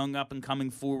have your young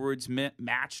up-and-coming forwards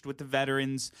matched with the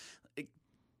veterans,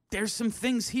 there's some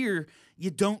things here you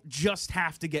don't just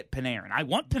have to get Panarin. I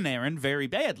want Panarin very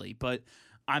badly, but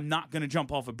I'm not going to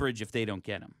jump off a bridge if they don't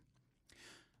get him.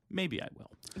 Maybe I will.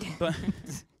 But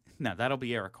no, that'll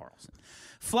be Erik Karlsson.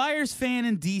 Flyers fan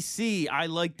in D.C., I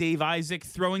like Dave Isaac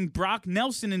throwing Brock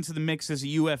Nelson into the mix as a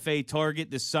UFA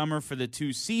target this summer for the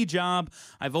 2C job.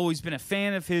 I've always been a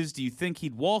fan of his. Do you think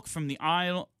he'd walk from the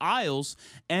aisles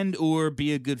and or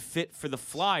be a good fit for the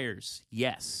Flyers?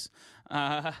 Yes.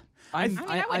 I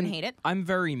wouldn't hate it. I'm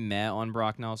very meh on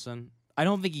Brock Nelson. I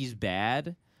don't think he's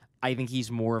bad. I think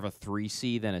he's more of a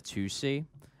 3C than a 2C.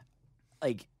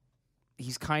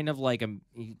 He's kind of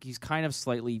he's kind of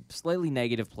slightly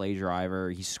negative play driver.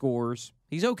 He scores.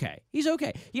 He's okay. You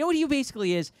know what he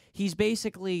basically is? He's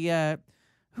basically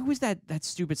who was that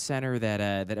stupid center that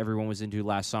everyone was into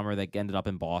last summer that ended up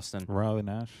in Boston? Riley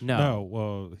Nash? No.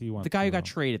 Well, he went. The guy who got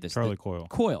traded Charlie Coyle.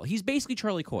 Coyle. He's basically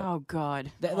Charlie Coyle. Oh God.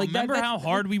 Remember how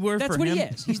hard we were for him? That's what he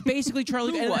is. He's basically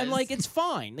Charlie Coyle. And it's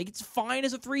fine. It's fine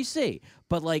as a 3C.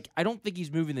 But I don't think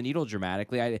he's moving the needle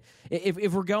dramatically.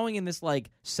 If we're going in this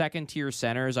second tier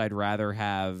centers, I'd rather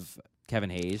have Kevin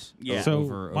Hayes. Yeah. So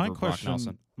over Brock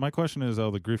Nelson. My question is,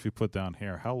 the grief you put down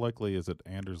here, how likely is it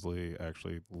Andersley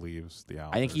actually leaves the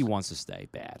Islanders? I think he wants to stay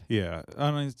bad. Yeah.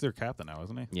 I mean, he's their captain now,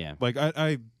 isn't he? Yeah.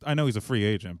 I know he's a free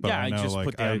agent, but I know, just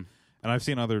put down. And I've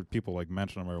seen other people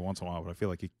mention him every once in a while, but I feel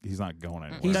like he's not going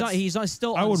anywhere. He's not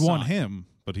still I would unsigned. want him,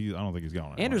 but I don't think he's going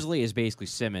anywhere. Anders Lee is basically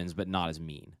Simmons, but not as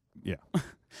mean. Yeah.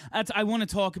 I want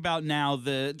to talk about now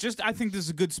I think this is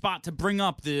a good spot to bring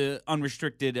up the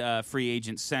unrestricted free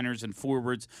agent centers and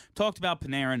forwards. Talked about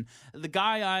Panarin. The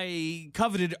guy I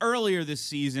coveted earlier this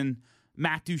season,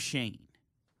 Matt Duchene.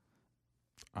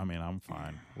 I mean, I'm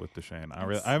fine with Duchene.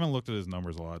 I haven't looked at his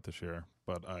numbers a lot this year,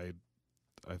 but I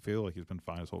feel like he's been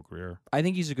fine his whole career. I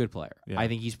think he's a good player. Yeah. I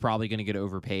think he's probably going to get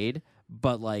overpaid,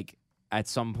 but at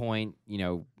some point,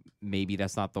 maybe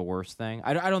that's not the worst thing.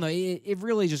 I don't know. It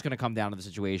really is just going to come down to the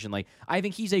situation. I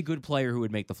think he's a good player who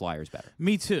would make the Flyers better.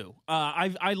 Me too.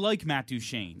 I like Matt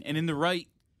Duchene, and in the right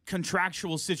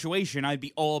contractual situation, I'd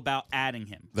be all about adding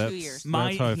him. 2 years.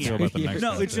 That's how I feel about the next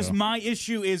No, guy, it's just too. my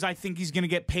issue is I think he's going to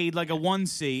get paid like a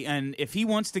 1C, and if he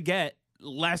wants to get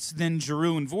less than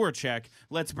Giroux and Voracek,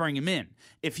 let's bring him in.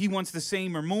 If he wants the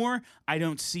same or more, I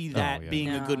don't see that being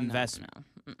a good investment.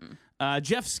 No.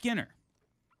 Jeff Skinner.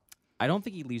 I don't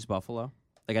think he leaves Buffalo.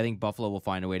 I think Buffalo will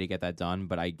find a way to get that done,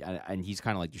 but and he's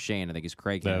kind of like Duchene. I think it's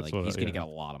Craig. He's going to get a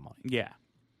lot of money. Yeah.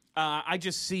 I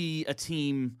just see a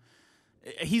team.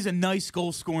 He's a nice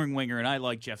goal-scoring winger, and I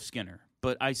like Jeff Skinner.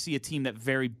 But I see a team that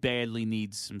very badly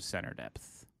needs some center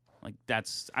depth.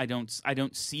 I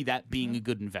don't see that being a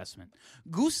good investment.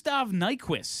 Gustav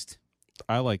Nyquist.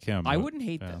 I like him. I wouldn't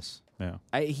hate this. Yeah.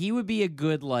 He would be a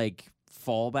good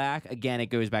fallback. Again, it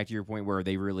goes back to your point where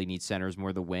they really need centers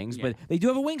more than wings, but they do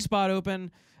have a wing spot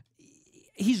open.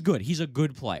 He's good. He's a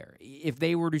good player. If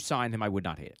they were to sign him, I would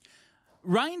not hate it.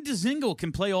 Ryan Dzingel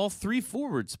can play all 3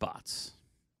 forward spots.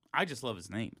 I just love his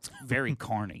name. It's very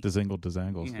carny.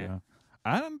 Dzangles. Yeah.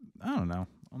 I don't know.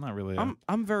 I'm not really.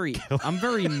 I'm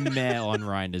very meh on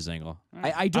Ryan Dzingel.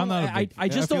 I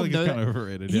just don't like know. He's kind of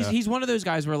overrated. He's one of those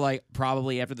guys where like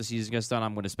probably after the season gets done,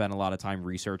 I'm going to spend a lot of time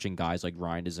researching guys like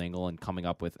Ryan Dzingel and coming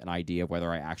up with an idea of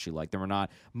whether I actually like them or not.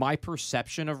 My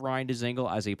perception of Ryan Dzingel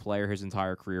as a player his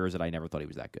entire career is that I never thought he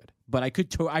was that good, but I could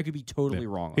be totally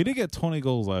wrong. He did get 20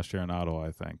 goals last year in Ottawa,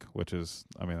 I think, which is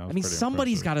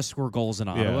somebody's got to score goals in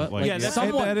Ottawa.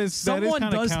 Someone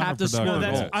does have to score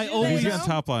goals. He's got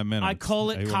top line minutes. I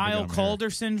call it Kyle Calder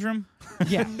syndrome.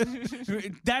 Yeah.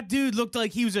 That dude looked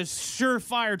like he was a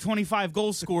surefire 25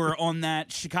 goal scorer on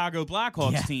that Chicago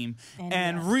Blackhawks team.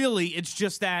 And really, it's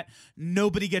just that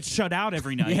nobody gets shut out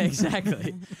every night. Yeah,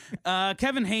 exactly.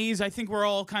 Kevin Hayes, I think we're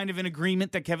all kind of in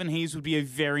agreement that Kevin Hayes would be a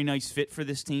very nice fit for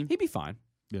this team. He'd be fine.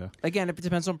 Yeah. Again, it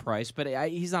depends on price, but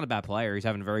he's not a bad player. He's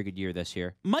having a very good year this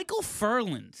year. Michael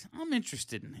Furland, I'm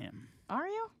interested in him. Are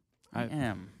you? I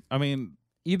am. I mean,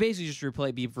 you basically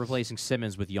just be replacing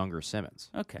Simmons with younger Simmons.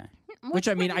 Okay. Which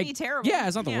wouldn't be terrible. Yeah,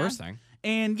 it's not the worst thing.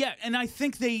 And I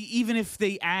think even if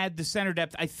they add the center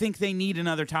depth, I think they need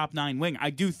another top 9 winger. I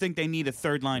do think they need a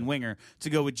third line winger to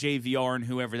go with JVR and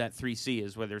whoever that 3C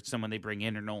is, whether it's someone they bring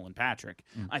in or Nolan Patrick.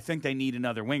 I think they need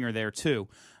another winger there too.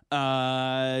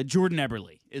 Jordan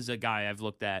Eberle is a guy I've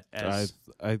looked at as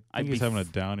I think he's having a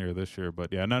down year this year,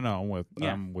 but no,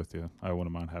 I'm with you. I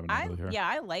wouldn't mind having Eberle here. Yeah,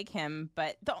 I like him,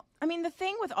 but the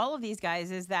thing with all of these guys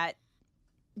is that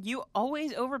you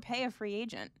always overpay a free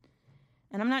agent.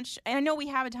 And I'm not I know we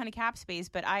have a ton of cap space,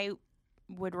 but I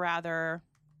would rather,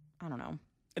 I don't know.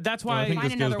 That's why I think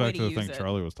this goes back to the thing it.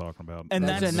 Charlie was talking about. And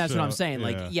that's what I'm saying.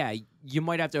 Like, you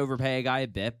might have to overpay a guy a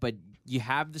bit, but you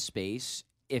have the space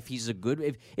if he's a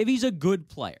good if he's a good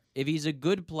player. If he's a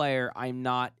good player, I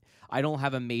don't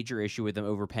have a major issue with them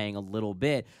overpaying a little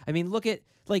bit. I mean, look at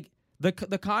like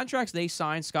the contracts they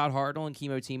signed Scott Hartnell and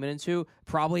Kimmo Timonen into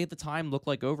probably at the time looked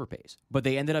like overpays, but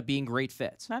they ended up being great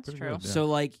fits. That's Pretty true. good, yeah. So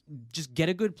like, just get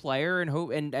a good player and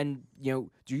hope and do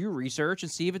your research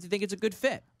and see if you think it's a good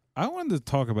fit. I wanted to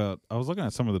talk about. I was looking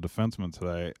at some of the defensemen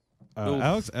today.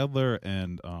 Alex Edler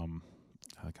and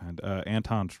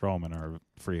Anton Strawman are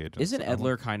free agents. Isn't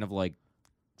Edler kind of like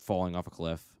falling off a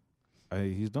cliff?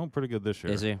 He's doing pretty good this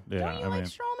year. Is he? Yeah, Don't you like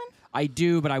Strowman? I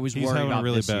do, but I was he's worried having about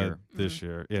really this bad year. this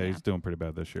year. Yeah, he's doing pretty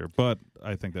bad this year. But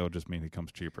I think that would just mean he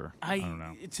comes cheaper. I don't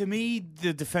know. To me,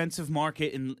 the defensive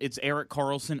market, and it's Erik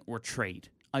Karlsson or trade.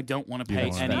 I don't want to pay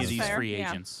any of these free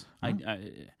agents. Yeah.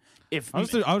 If I was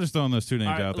just throwing those two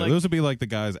names out there. Those would be like the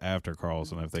guys after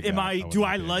Karlsson if they.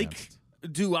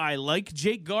 Do I like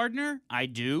Jake Gardiner? I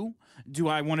do. Do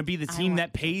I want to be the team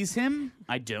that pays him?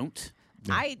 I don't.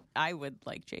 Yeah. I would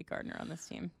like Jake Gardiner on this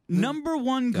team. Number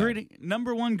one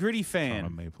gritty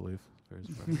fan. Maple Leaf.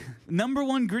 Number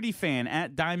one gritty fan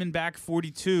at Diamondback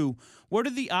 42. What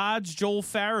are the odds Joel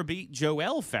Farabee?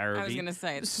 I was going to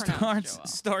say it's pronounced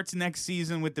starts next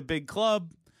season with the big club?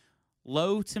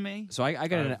 Low to me. So I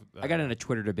got in a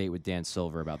Twitter debate with Dan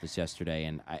Silver about this yesterday,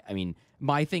 and I mean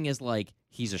my thing is like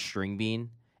he's a string bean,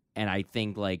 and I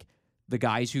think like the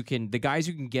guys who can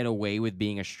get away with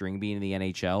being a string bean in the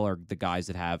NHL are the guys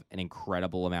that have an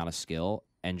incredible amount of skill.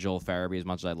 And Joel Farabee, as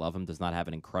much as I love him, does not have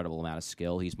an incredible amount of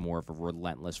skill. He's more of a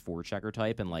relentless forechecker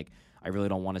type, and like I really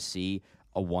don't want to see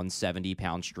a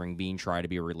 170-pound string bean try to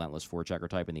be a relentless forechecker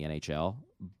type in the NHL.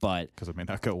 But because it may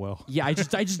not go well. Yeah, I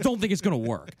just don't think it's going to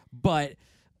work. But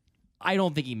I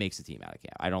don't think he makes the team out of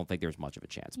camp. I don't think there's much of a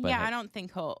chance. But I don't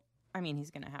think he'll. I mean,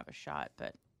 he's going to have a shot,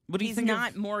 but he's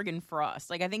not Morgan Frost.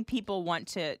 Like I think people want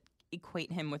to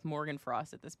equate him with Morgan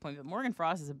Frost at this point, but Morgan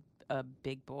Frost is a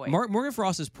big boy. Morgan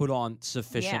Frost has put on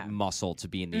sufficient muscle to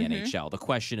be in the NHL. The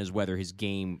question is whether his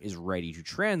game is ready to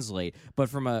translate. But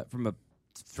from a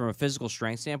physical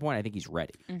strength standpoint, I think he's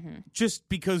ready. Mm-hmm. Just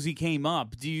because he came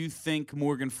up, do you think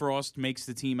Morgan Frost makes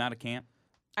the team out of camp?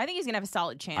 I think he's going to have a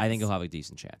solid chance. I think he'll have a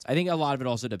decent chance. I think a lot of it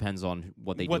also depends on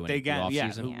what they do in the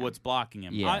offseason. What's blocking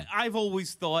him. Yeah. I've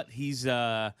always thought he's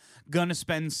going to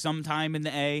spend some time in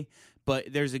the A,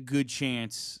 but there's a good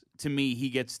chance, to me, he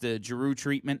gets the Giroux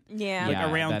treatment.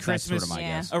 Yeah. Around Christmas. That's sort of my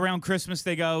guess. Around Christmas,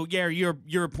 they go,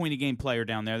 you're a point-a-game player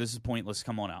down there. This is pointless.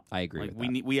 Come on out. I agree with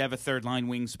that. We have a third-line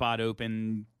wing spot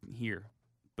open here.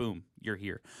 Boom. You're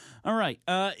here. All right.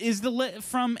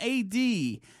 From AD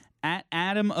at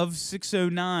Adam of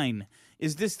 609.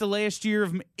 Is the last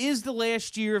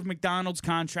year of McDonald's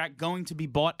contract going to be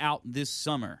bought out this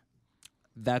summer?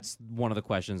 That's one of the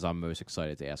questions I'm most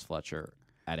excited to ask Fletcher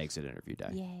at exit interview day.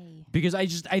 Yay. Because I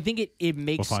think it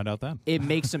makes we'll find out then. It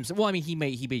makes him well, I mean he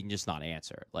may just not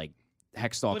answer. Like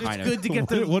Hextall kind of. Good to get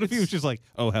the. What if he was just like,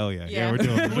 oh hell yeah, we're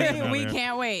doing it. we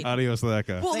can't wait. Adios to that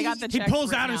guy. Well, they got the he check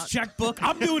pulls out written his checkbook.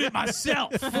 I'm doing it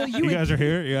myself. You guys are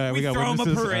here. Yeah, we got throw him a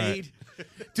witnesses. parade.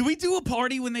 Do we do a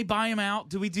party when they buy him out?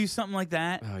 Do we do something like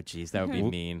that? Oh, jeez, that would be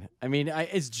mean. I mean,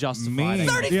 it's justified. Mean.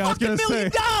 $30 $30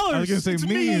 million. I was gonna say It's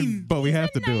mean, but we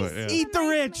have to do it. Yeah. Eat the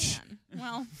rich.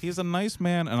 Well, He's a nice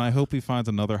man, and I hope he finds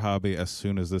another hobby as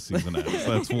soon as this season ends.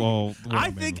 That's all. I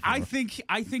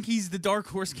think he's the dark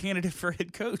horse candidate for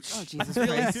head coach. Oh, Jesus I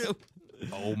really Christ. do.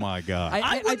 Oh my god!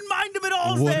 I wouldn't mind him at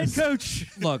all as the head coach.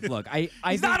 Look, He's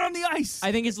think, not on the ice.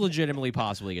 I think it's legitimately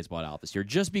possible he gets bought out this year,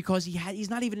 just because he's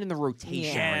not even in the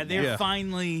rotation. Yeah, right they're now.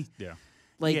 finally. Yeah.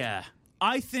 Yeah,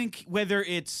 I think whether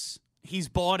it's he's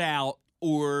bought out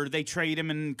or they trade him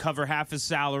and cover half his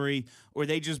salary, or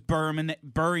they just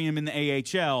bury him in the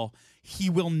AHL,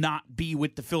 he will not be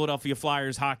with the Philadelphia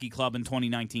Flyers hockey club in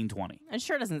 2019-20. it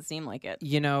sure doesn't seem like it.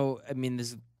 You know, I mean,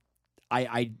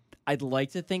 I'd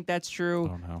like to think that's true. I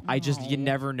don't know. I just you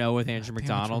never know with Andrew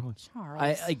McDonald.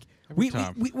 Charles. We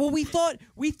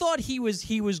thought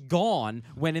he was gone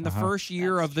when in the first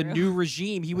year That's of the true. new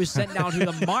regime he was sent down to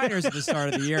the minors at the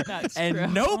start of the year. That's and true.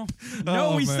 nope,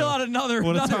 Oh, we man. still had another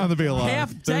What a time to be alive.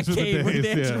 half Those were the decade with days,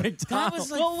 Andrew yeah. McDonald. That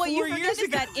was like Well, what you 4 forget years is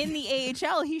ago. that in the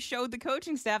AHL, he showed the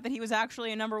coaching staff that he was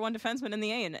actually a number one defenseman in the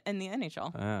NHL.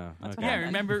 Oh, That's okay. what Yeah,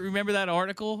 happened. remember that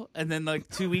article? And then like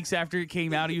 2 weeks after it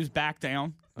came out, he was back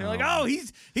down. They're like, oh,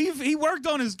 he worked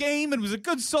on his game and was a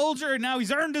good soldier, and now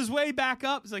he's earned his way back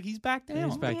up. It's like he's back down.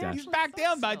 He's back down. He's back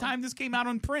down by the time this came out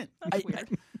on print. That's weird.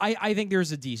 I think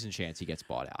there's a decent chance he gets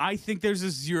bought out. I think there's a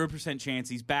 0% chance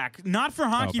he's back. Not for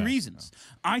hockey Okay. reasons.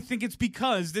 I think it's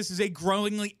because this is a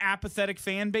growingly apathetic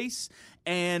fan base.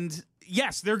 And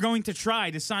yes, they're going to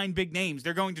try to sign big names.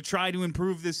 They're going to try to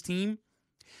improve this team.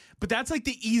 But that's like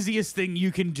the easiest thing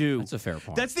you can do. That's a fair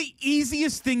point. That's the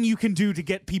easiest thing you can do to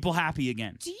get people happy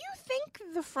again. Do you think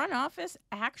the front office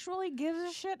actually gives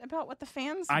a shit about what the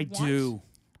fans I want? do.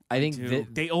 I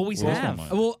think They always Well, have. come on.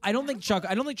 Well, I don't think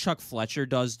Chuck Fletcher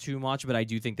does too much, but I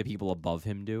do think the people above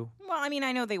him do. Well, I mean,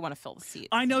 I know they want to fill the seats.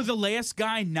 I know the last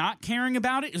guy not caring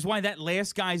about it is why that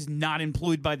last guy's not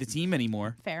employed by the team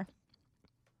anymore. Fair.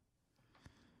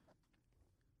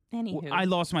 Anywho. I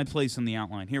lost my place on the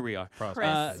outline. Here we are.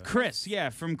 Chris,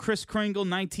 from Chris Kringle,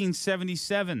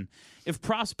 1977. If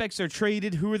prospects are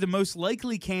traded, who are the most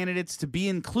likely candidates to be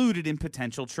included in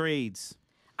potential trades?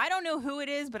 I don't know who it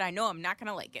is, but I know I'm not going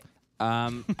to like it.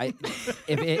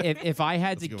 If I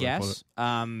had to That's a good way to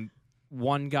guess,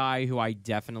 one guy who I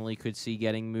definitely could see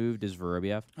getting moved is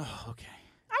Vorobiev. Oh, okay.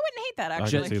 I wouldn't hate that, I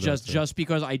actually. can see that, too. Just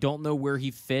because I don't know where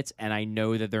he fits, and I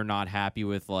know that they're not happy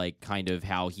with like kind of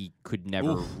how he could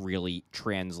never really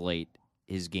translate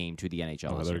his game to the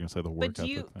NHL. Oh, they're going to say the work do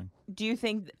you ethic thing. do you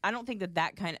think? I don't think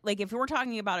that kind of like if we're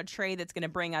talking about a trade that's going to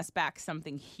bring us back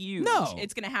something huge. No.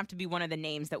 It's going to have to be one of the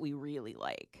names that we really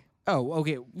like, Oh,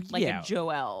 okay, like yeah. a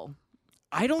Joel.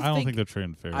 I don't think they're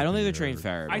trading Farabee. I don't think they're trading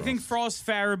Farabee. I think Frost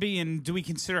Farabee, and do we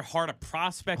consider Hart a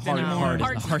prospect Hart- anymore?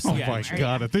 Hart- Oh Yeah. my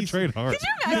god! If they trade Hart,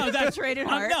 No, that's traded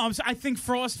hard. I think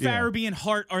Frost, Yeah. Farabee, and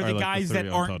Hart are the like the guys that three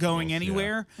aren't going untouchables,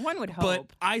 anywhere. One would But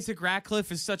hope. Isaac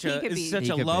Ratcliffe is such He a could be. such He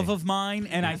a could love be. of mine,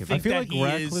 and I could think I feel that like he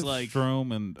Ratcliffe, is like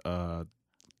Strome, and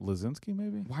Lazinski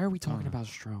maybe. Why are we talking about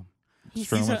Strome?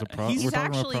 Strome as a pro- he's we're talking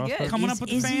about actually good. prospect? coming up with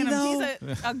the Is he, Phantoms. though?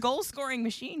 He's a goal-scoring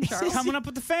machine, Charles. Coming up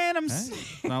with the Phantoms.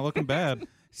 Hey, not looking bad.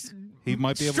 He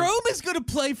might be able. Strome is going to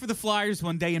play for the Flyers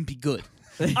one day and be good.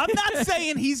 I'm not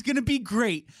saying he's going to be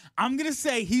great. I'm going to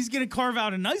say he's going to carve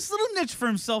out a nice little niche for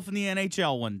himself in the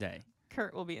NHL one day.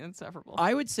 Kurt will be insufferable.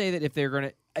 I would say that if they're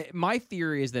gonna, my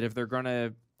theory is that if they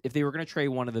were gonna trade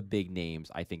one of the big names,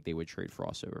 I think they would trade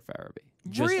Frost over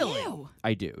Farabee. Ew.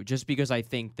 I do, just because I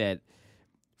think that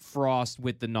Frost,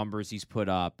 with the numbers he's put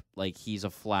up, like he's a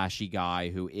flashy guy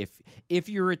who, if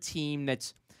you're a team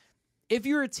that's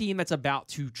about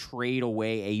to trade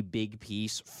away a big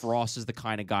piece, Frost is the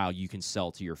kind of guy you can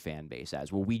sell to your fan base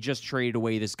as, well, we just traded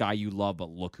away this guy you love, but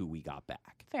look who we got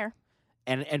back. Fair.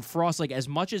 And Frost, like, as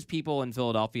much as people in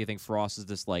Philadelphia think Frost is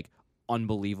this, like,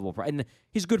 unbelievable, and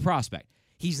he's a good prospect,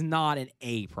 he's not an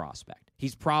A prospect.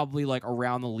 He's probably, like,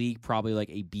 around the league, probably, like,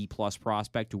 a B-plus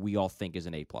prospect who we all think is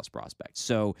an A-plus prospect.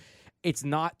 So it's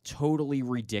not totally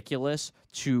ridiculous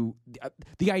to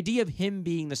the idea of him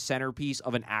being the centerpiece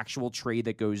of an actual trade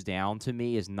that goes down, to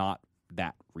me, is not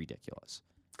that ridiculous.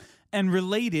 And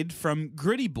related from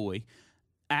Gritty Boy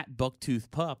at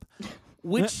Bucktooth Pup,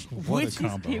 which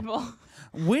combo. People.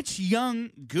 which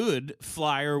young good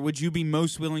Flyer would you be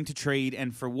most willing to trade,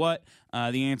 and for what?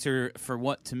 The answer for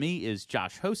what to me is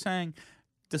Josh Hosang.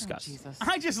 Discuss. Jesus.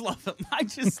 I just love him. I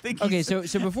just think. Okay, so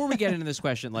before we get into this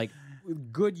question, like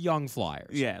good young Flyers.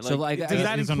 Yeah. So does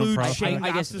that he's on the include pro- Shane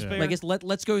I guess Gostisbehere?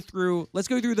 let's go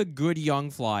through the good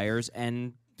young Flyers,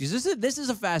 and this is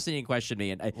a fascinating question to me,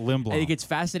 and I think it's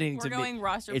fascinating We're to going me.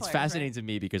 roster It's players, fascinating to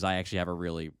me because I actually have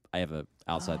a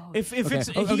outside. Oh. If Okay. it's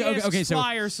Okay, so-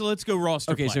 Flyers, so let's go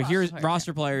roster. Okay, so players. here's players,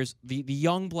 roster players. The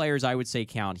young players I would say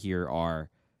count here are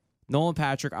Nolan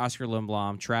Patrick, Oscar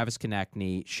Lindblom, Travis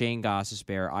Konechny, Shane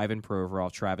Gostisbehere, Ivan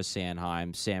Provorov, Travis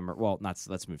Sanheim,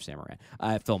 let's move Sam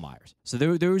Morin, Phil Myers. So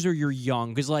those are your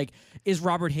young, because like, is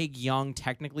Robert Hagg young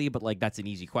technically? But like, that's an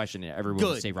easy question. Everyone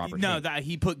would good. say Robert No, Hagg. that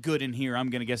he put good in here. I'm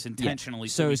going to guess intentionally.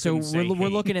 So we couldn't say we're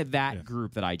Hagg. looking at that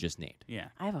group that I just named. Yeah.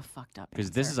 I have a fucked up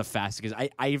Because this is a fast, because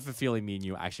I have a feeling me and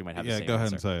you actually might have the Yeah, same go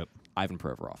ahead answer. and say it. Ivan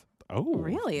Provorov. Oh,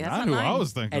 Really? That's not not who I mine.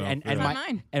 was thinking. And of. not my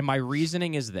mine. and my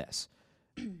reasoning is this.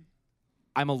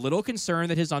 I'm a little concerned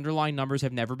that his underlying numbers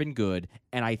have never been good,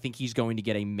 and I think he's going to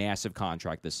get a massive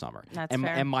contract this summer. That's and,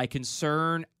 fair. and my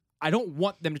concern, I don't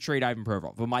want them to trade Ivan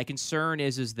Provorov, but my concern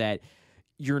is that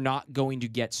you're not going to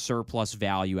get surplus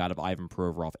value out of Ivan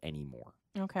Provorov anymore.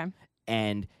 Okay.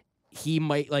 And he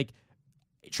might, like,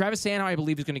 Travis Sanheim, I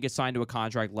believe, is going to get signed to a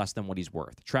contract less than what he's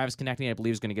worth. Travis Konechny, I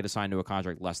believe, is going to get assigned to a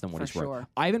contract less than what For he's worth. sure.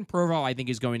 Ivan Provorov, I think,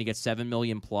 is going to get $7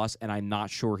 million plus, and I'm not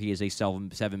sure he is a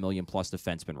 $7 million plus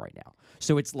defenseman right now.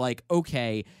 So it's like,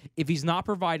 okay, if he's not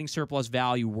providing surplus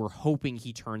value, we're hoping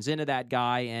he turns into that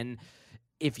guy. And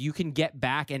if you can get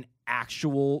back an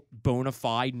actual bona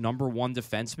fide number one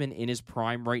defenseman in his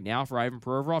prime right now for Ivan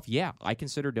Provorov, yeah, I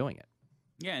consider doing it.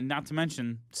 Yeah, and not to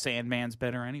mention Sandman's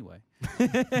better anyway.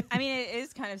 I mean, it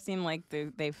is kind of seemed like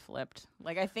they've flipped.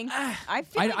 Like, I think I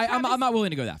feel like I'm Travis- not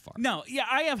willing to go that far. No, yeah,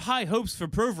 I have high hopes for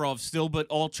Provorov still, but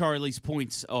all Charlie's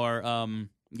points are,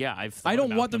 I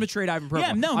don't want them to trade Ivan Provorov.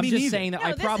 Yeah, no, I'm me just neither. saying that No,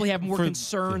 I this probably is- have more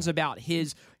concerns about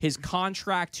his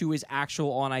contract to his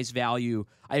actual on ice value.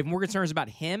 I have more concerns about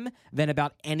him than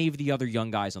about any of the other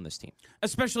young guys on this team.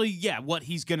 Especially, what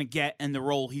he's going to get and the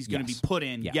role he's going to Yes. be put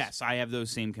in. Yes. Yes, I have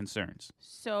those same concerns.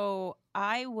 So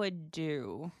I would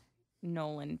do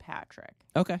Nolan Patrick.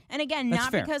 Okay. And again, That's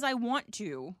not fair. because I want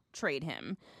to trade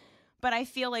him, but I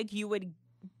feel like you would,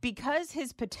 because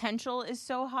his potential is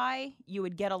so high, you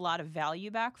would get a lot of value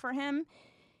back for him.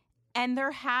 And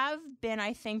there have been,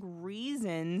 I think,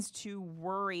 reasons to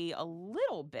worry a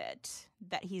little bit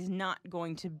that he's not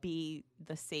going to be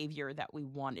the savior that we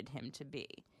wanted him to be.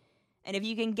 And if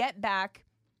you can get back,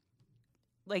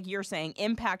 like you're saying,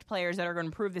 impact players that are going to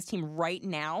improve this team right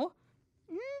now,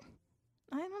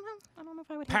 I don't know. I don't know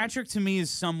if I would hate him. Patrick, to me, is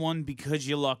someone, because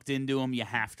you lucked into him, you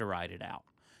have to ride it out.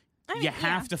 I mean, You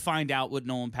have to find out what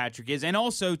Nolan Patrick is. And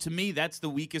also, to me, that's the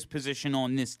weakest position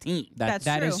on this team. That's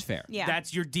That true. is fair. Yeah.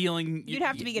 That's your dealing. You'd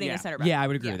have to be getting yeah. a center back. Yeah, I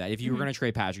would agree with that. If you were going to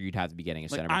trade Patrick, you'd have to be getting a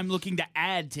Like, center back. I'm looking to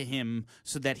add to him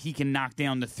so that he can knock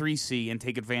down the 3C and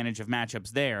take advantage of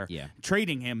matchups there. Yeah.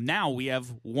 Trading him, now we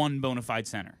have one bona fide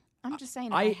center. I'm just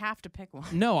saying I- I have to pick one.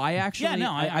 No, I actually. Yeah,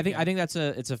 no, I think it's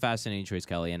a fascinating choice,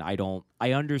 Kelly, and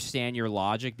I understand your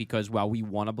logic because while we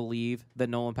want to believe that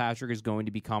Nolan Patrick is going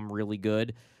to become really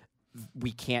good,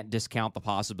 we can't discount the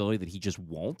possibility that he just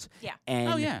won't. Yeah.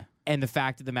 And, Oh, yeah. And the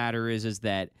fact of the matter is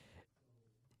that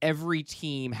every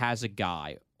team has a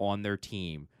guy on their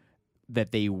team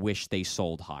that they wish they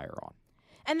sold higher on.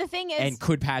 And the thing is, And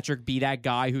could Patrick be that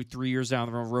guy who 3 years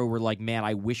down the road we're like, man,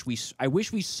 I wish we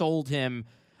sold him.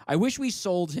 I wish we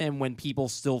sold him when people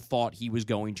still thought he was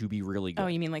going to be really good. oh,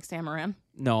 you mean like Sam Moran?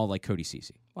 No, like Cody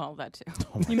Ceci. Well, that too.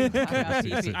 You mean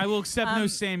Ceci. I will accept no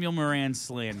Samuel Moran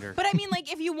slander. But I mean,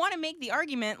 like, if you want to make the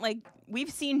argument, like,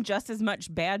 we've seen just as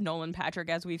much bad Nolan Patrick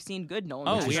as we've seen good Nolan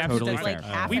Oh, Patrick. we have totally That's, like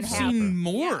fair. half We've and half. seen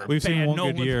more. Yeah. We've seen bad one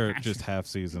Nolan good year, Patrick. just half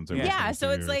seasons. Over Yeah, the so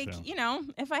two it's years, like, yeah. you know,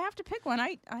 if I have to pick one,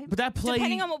 I But that play,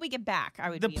 depending on what we get back, I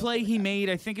would the be okay play with he that. made,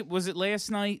 I think it was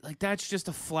last night. Like that's just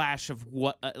a flash of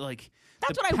what, like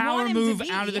That's the what I power want him to move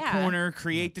be, out of the yeah. corner,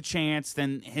 create the chance.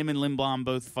 Then him and Lindblom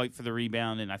both fight for the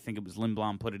rebound, and I think it was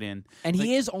Lindblom put it in. And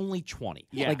he is only 20.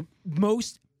 Yeah. Like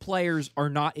most players are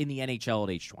not in the NHL at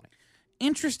age 20.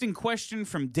 Interesting question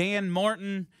from Dan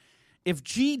Martin. If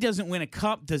G doesn't win a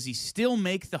cup, does he still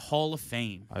make the Hall of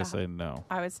Fame? I say no.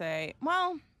 I would say,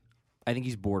 well, I think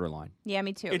he's borderline. yeah,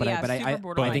 me too. But But, yeah, I, but, super I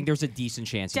borderline. think there's a decent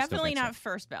chance he still definitely makes not it.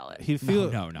 first ballot. He feel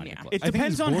No, not even Yeah. close. It I think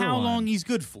depends he's on how borderline. long he's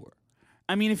good for.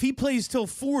 I mean, if he plays till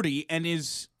 40 and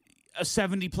is a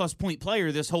 70-plus point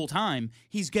player this whole time,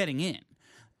 he's getting in.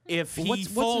 If Well, he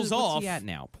falls off, what's he at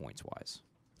now, points-wise?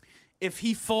 if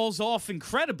he falls off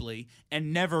incredibly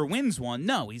and never wins one,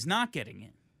 no, he's not getting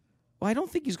in. Well, I don't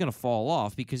think he's going to fall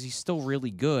off because he's still really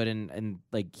good and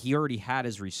like he already had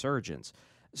his resurgence.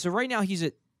 So right now he's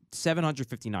at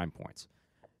 759 points.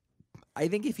 I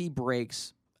think if he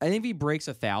breaks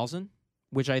 1,000,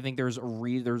 which I think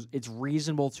it's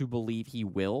reasonable to believe he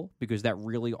will, because that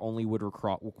really only would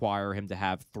require him to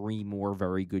have 3 more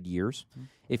very good years. Mm-hmm.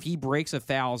 If he breaks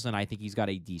 1,000, I think he's got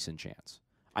a decent chance.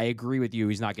 I agree with you.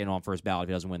 He's not getting on first ballot if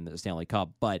he doesn't win the Stanley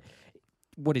Cup. But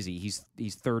what is he?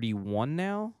 He's 31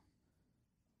 now.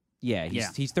 Yeah,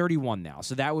 he's 31 now.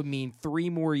 So that would mean 3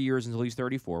 more years until he's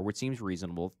 34, which seems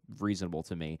reasonable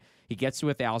to me. He gets to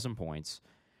 1,000 points.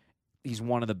 He's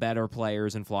one of the better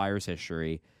players in Flyers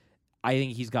history. I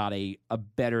think he's got a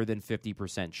better than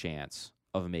 50% chance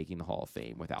of making the Hall of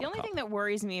Fame without the only thing that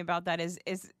worries me about that is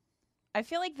I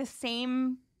feel like the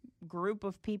same group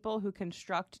of people who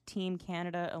construct Team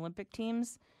Canada Olympic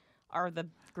teams are the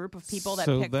group of people that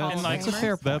pick Hall of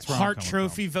Famers. That's Hart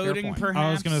Trophy voting, perhaps.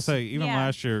 I was going to say, even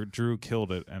last year, Drew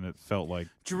killed it, and it felt like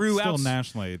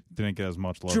nationally it didn't get as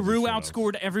much love. Drew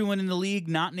outscored everyone in the league,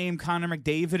 not named Connor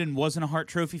McDavid, and wasn't a Hart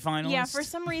Trophy finalist. Yeah, for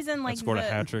some reason, like scored a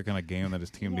hat trick in a game that his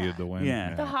team needed to win.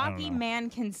 Yeah. The hockey man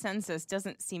consensus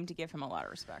doesn't seem to give him a lot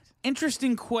of respect.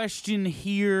 Interesting question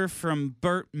here from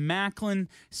Burt Macklin.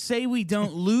 Say we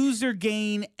don't lose or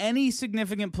gain any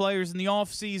significant players in the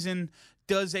offseason.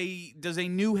 Does a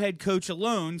new head coach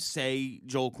alone, say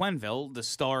Joel Quenneville, the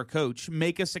star coach,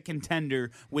 make us a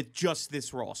contender with just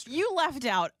this roster? You left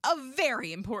out a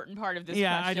very important part of this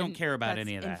question. I don't care about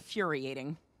any of that.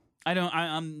 Infuriating. I don't.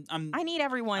 I need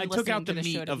everyone. I took out the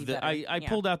meat of the. I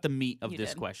pulled out the meat of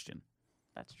this question.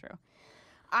 That's true.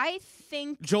 I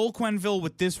think Joel Quenneville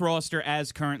with this roster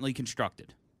as currently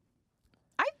constructed.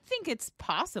 I think it's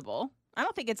possible. I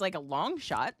don't think it's like a long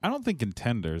shot. I don't think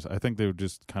contenders. I think they would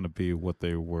just kind of be what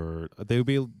they were. They would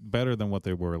be better than what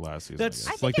they were last season.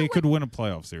 Like they could win a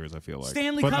playoff series. I feel like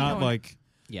Stanley Cup, but not like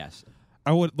yes.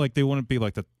 I would like they wouldn't be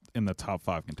like in the top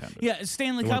 5 contenders. Yeah,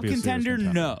 Stanley Cup contender.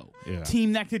 No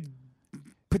team that could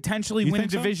potentially win a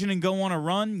division and go on a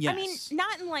run. Yes. I mean,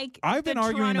 not in like I've been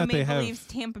arguing Toronto that they Maple have Leafs,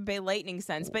 Tampa Bay Lightning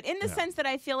sense, but in the sense that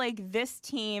I feel like this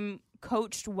team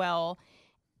coached well.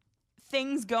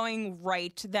 Things going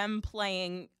right, them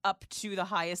playing up to the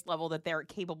highest level that they're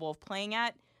capable of playing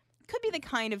at, could be the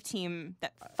kind of team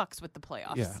that fucks with the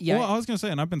playoffs. Yeah. Well, I was going to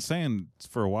say, and I've been saying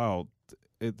for a while,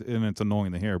 and it's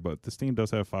annoying to hear, but this team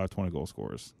does have 5 20-goal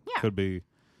scorers. Yeah. Could be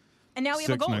and now we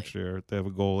 6 have a goalie. next year. They have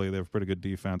a goalie. They have pretty good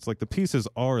defense. Like, the pieces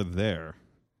are there.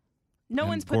 No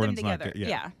one's put them together.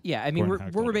 Yeah, I mean,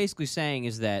 what we're basically saying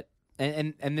is that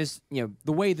And this,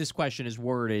 the way this question is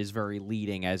worded is very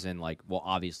leading, as in, like, well,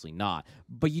 obviously not.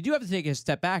 But you do have to take a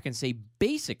step back and say,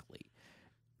 basically,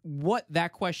 what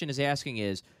that question is asking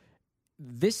is,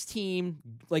 this team,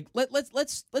 like,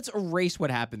 let's erase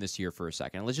what happened this year for a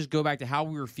second. Let's just go back to how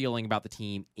we were feeling about the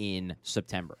team in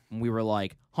September. And we were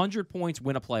like, 100 points,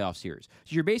 win a playoff series.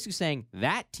 So you're basically saying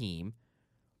that team,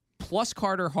 plus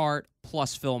Carter Hart,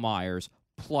 plus Phil Myers,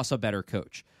 plus a better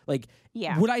coach. Like,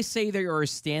 would I say they are a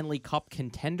Stanley Cup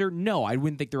contender? No, I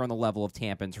wouldn't think they're on the level of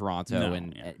Tampa and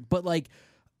Toronto. But, like,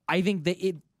 I think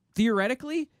that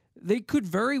theoretically, they could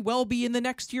very well be in the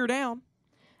next tier down.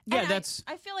 Yeah, and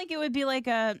I feel like it would be like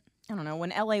I don't know,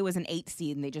 when LA was an 8th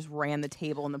seed and they just ran the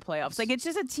table in the playoffs. Like, it's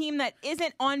just a team that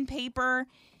isn't on paper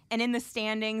and in the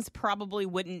standings probably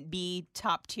wouldn't be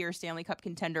top tier Stanley Cup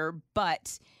contender,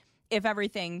 but if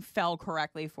everything fell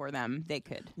correctly for them, they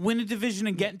could win a division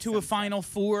and get into a Final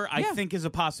Four. I think is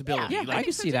a possibility. Yeah, I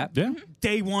can see that. Yeah.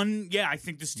 Day one, I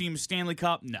think this team is Stanley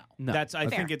Cup. No. I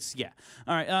think it's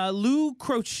All right, Lou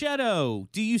Crochetto,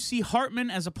 do you see Hartman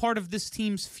as a part of this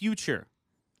team's future?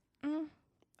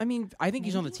 I mean, I think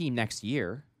he's on the team next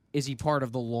year. Is he part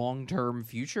of the long-term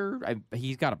future?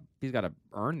 He's got to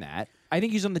earn that. I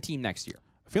think he's on the team next year.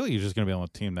 I feel like he's just going to be on the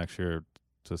team next year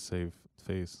to save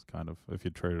face, kind of, if you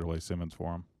traded away Simmons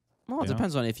for him. Well, it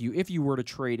depends on if you were to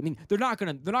trade. I mean, they're not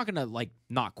gonna like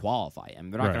not qualify him.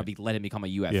 They're not gonna let him become a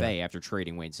UFA after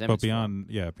trading Wayne Simmons.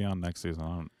 But beyond next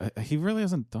season, he really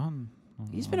hasn't done.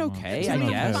 He's been okay, I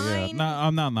guess. Fine. No,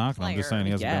 I'm not knocking him. I'm just saying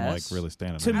he hasn't been like really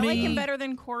standing out. I like him better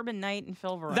than Corbin Knight and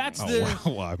Phil Varone. That's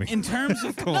in terms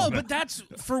of but that's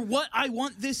for what I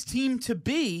want this team to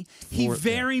be. He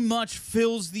very much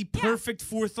fills the perfect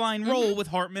 4th line role with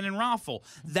Hartman and Raffl.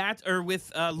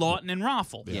 With Lawton and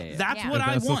Raffl. That's what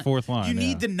I want. The 4th line. You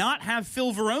need to not have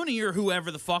Phil Varone or whoever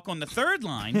the fuck on the 3rd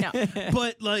line. No.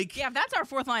 But like, if that's our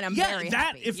 4th line, I'm very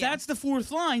happy. If that's the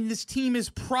 4th line, this team is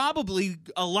probably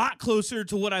a lot closer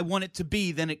to what I want it to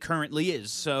be than it currently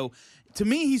is. So to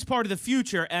me, he's part of the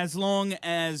future as long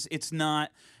as it's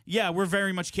not. Yeah, we're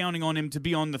very much counting on him to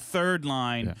be on the 3rd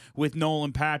line with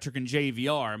Nolan Patrick and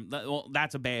JVR. Well,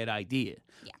 that's a bad idea.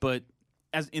 Yeah. But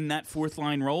as in that 4th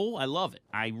line role, I love it.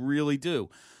 I really do.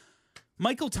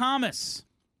 Michael Thomas,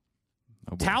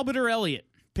 Talbot or Elliott?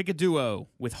 Pick a duo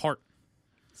with heart.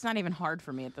 It's not even hard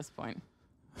for me at this point.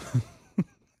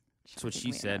 That's what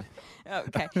she said.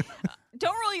 Okay.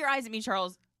 Don't roll your eyes at me,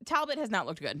 Charles. Talbot has not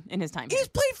looked good in his time. He's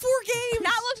played 4 games.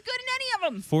 Not looked good in any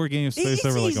of them. 4 games spaced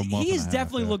over like a month. He's and a half,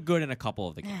 definitely yeah. looked good in a couple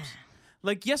of the games.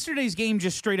 Like yesterday's game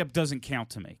just straight up doesn't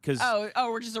count to me because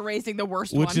we're just erasing the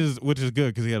worst which one. is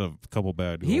good because he had a couple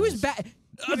bad goals. He was bad.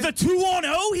 the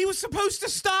 2-on-0 he was supposed to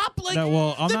stop. Like No,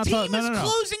 well, I'm the not team talking- no, is no, no.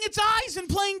 closing its eyes and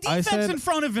playing defense said- in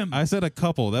front of him. I said a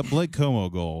couple. That Blake Como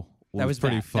goal That was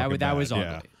pretty bad. fucking That was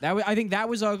bad, ugly. yeah. I think that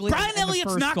was ugly. Brian and the Elliott's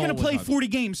first not goal going to was play ugly. 40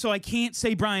 games, so I can't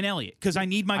say Brian Elliott because I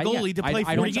need my goalie to play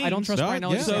 40 games. I don't trust Brian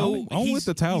Elliott. So I'm with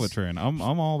the Talbot train. I'm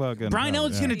all about getting Brian Talbot,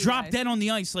 Elliott's yeah. going to drop Guys. dead on the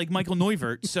ice like Michael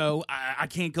Neuvert, so I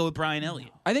can't go with Brian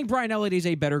Elliott. I think Brian Elliott is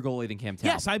a better goalie than Cam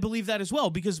Talbot. Yes, I believe that as well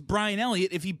because Brian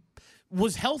Elliott, if he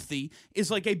was healthy,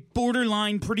 is like a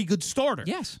borderline pretty good starter.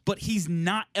 Yes. But he's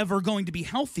not ever going to be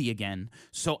healthy again,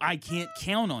 so I can't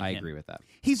count on him. I agree with that.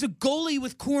 He's a goalie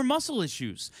with core muscle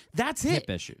issues. That's it. Hip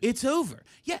issues. It's over.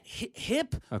 Yeah,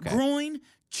 hip, Okay. groin,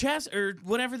 chest, or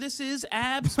whatever this is,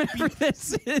 abs,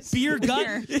 This is beer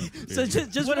gut. So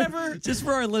just whatever. Just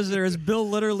for our listeners, Bill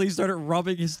literally started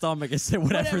rubbing his stomach and said,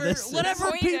 "Whatever this is."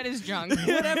 whatever Pointing at his junk.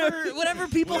 whatever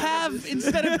people have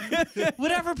instead of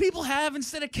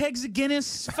kegs of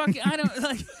Guinness. Fucking, I don't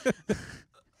like.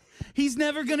 He's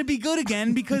never going to be good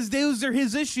again because those are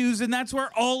his issues, and that's where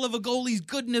all of a goalie's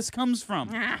goodness comes from.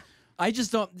 I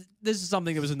just don't. This is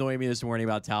something that was annoying me this morning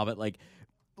about Talbot. Like,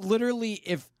 literally,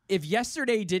 if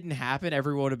yesterday didn't happen,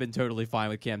 everyone would have been totally fine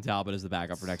with Cam Talbot as the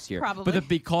backup for next year. Probably. But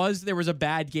because there was a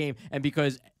bad game, and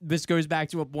because this goes back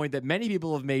to a point that many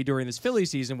people have made during this Philly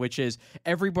season, which is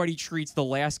everybody treats the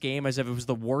last game as if it was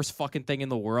the worst fucking thing in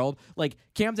the world. Like,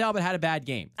 Cam Talbot had a bad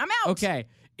game. I'm out. Okay.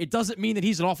 It doesn't mean that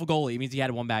he's an awful goalie. It means he had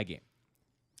one bad game.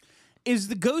 Is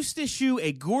the ghost issue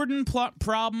a Gordon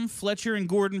problem, Fletcher and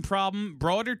Gordon problem,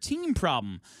 broader team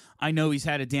problem? I know he's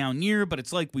had a down year, but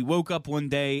it's like we woke up one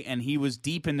day and he was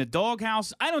deep in the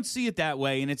doghouse. I don't see it that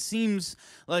way, and it seems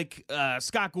like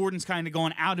Scott Gordon's kind of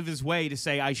going out of his way to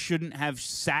say I shouldn't have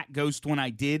sat Ghost when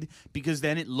I did because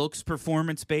then it looks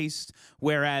performance-based,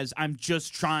 whereas I'm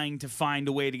just trying to find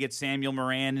a way to get Samuel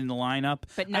Moran in the lineup.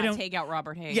 But not take out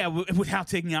Robert Haig. Yeah, without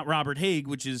taking out Robert Haig,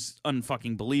 which is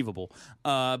unfucking believable.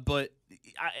 But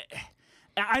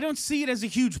I don't see it as a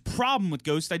huge problem with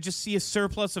Ghost. I just see a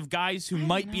surplus of guys who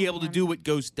might be able to do what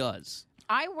Ghost does.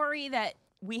 I worry that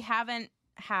we haven't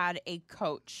had a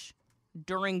coach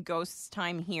during Ghost's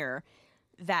time here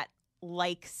that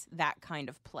likes that kind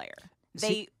of player.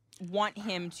 They want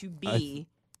him to be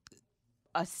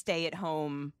a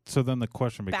stay-at-home. So then the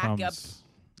question becomes,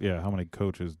 backup. how many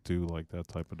coaches do like that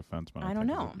type of defenseman? I don't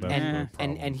know.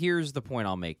 And here's the point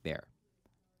I'll make there.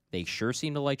 They sure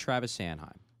seem to like Travis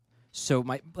Sanheim. So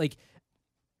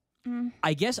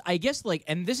I guess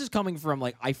and this is coming from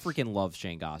I freaking love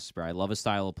Shane Gostisbehere. I love his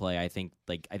style of play. I think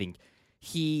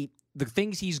the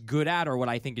things he's good at are what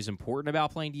I think is important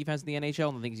about playing defense in the NHL,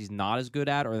 and the things he's not as good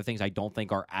at are the things I don't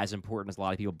think are as important as a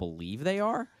lot of people believe they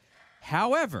are.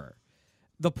 However,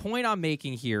 the point I'm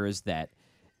making here is that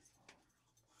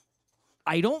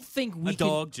I don't think we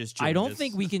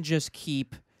can just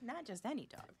keep Not just any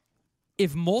dog.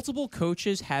 if multiple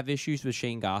coaches have issues with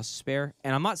Shane Gostisbehere,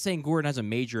 and I'm not saying Gordon has a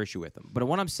major issue with them, but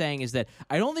what I'm saying is that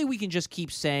I don't think we can just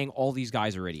keep saying all these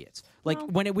guys are idiots.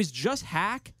 When it was just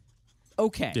Hack,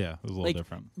 okay. Yeah, it was a little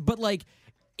different. But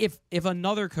if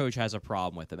another coach has a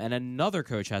problem with him and another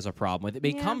coach has a problem with it,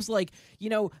 it becomes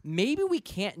maybe we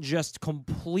can't just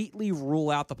completely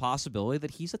rule out the possibility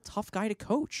that he's a tough guy to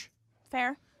coach.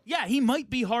 Fair. Yeah, he might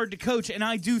be hard to coach, and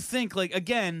I do think,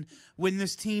 again, when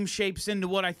this team shapes into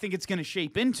what I think it's going to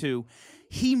shape into,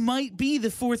 he might be the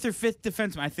 4th or 5th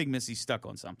defenseman. I think Missy's stuck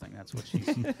on something. That's what she's...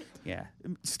 Yeah.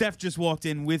 Steph just walked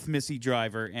in with Missy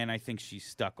Driver, and I think she's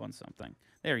stuck on something.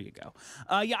 There you go.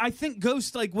 I think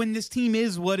Ghost, when this team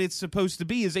is what it's supposed to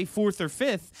be, is a 4th or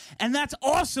 5th, and that's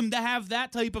awesome to have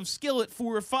that type of skill at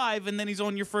 4 or 5, and then he's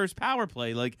on your first power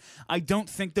play. I don't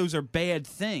think those are bad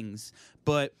things,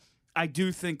 but I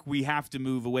do think we have to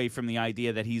move away from the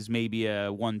idea that he's maybe a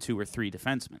 1, 2, or 3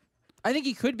 defenseman. I think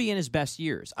he could be in his best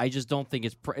years. I just don't think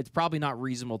it's probably not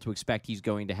reasonable to expect he's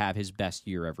going to have his best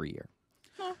year every year.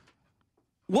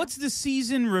 What's the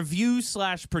season review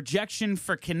 / projection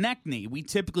for Konechny? We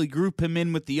typically group him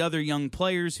in with the other young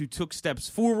players who took steps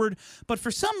forward, but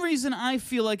for some reason I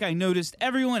feel like I noticed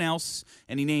everyone else,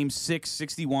 and he names 6,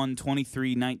 61,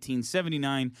 23,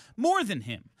 1979, more than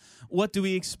him. What do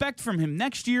we expect from him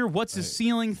next year? What's his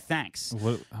ceiling? Thanks.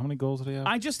 How many goals did he have?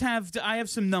 I have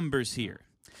some numbers here.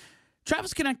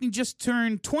 Travis Konechny just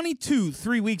turned 22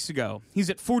 3 weeks ago. He's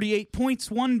at 48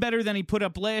 points, one better than he put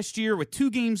up last year with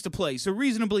 2 games to play. So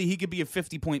reasonably, he could be a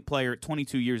 50-point player at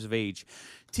 22 years of age.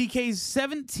 TK's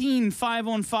 17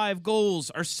 5-on-5 goals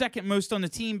are second most on the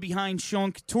team behind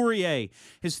Sean Couturier.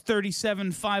 His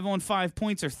 37 5-on-5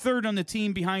 points are third on the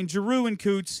team behind Giroux and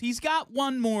Coots. He's got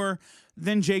one more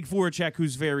than Jake Voracek,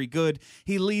 who's very good.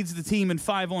 He leads the team in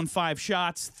 5-on-5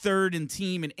 shots, third in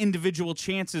team in individual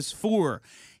chances for.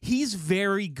 He's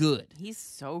very good. He's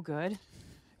so good.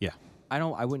 Yeah.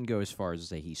 I wouldn't go as far as to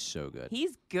say he's so good.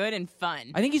 He's good and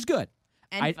fun. I think he's good.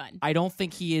 And fun. I don't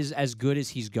think he is as good as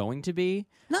he's going to be.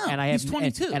 No, and he's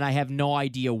 22. And I have no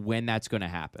idea when that's going to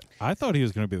happen. I thought he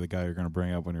was going to be the guy you're going to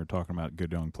bring up when you're talking about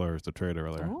good young players to trade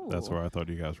earlier. Ooh. That's where I thought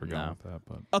you guys were going with that.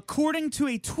 But According to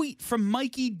a tweet from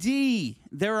Mikey D,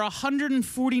 there are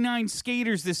 149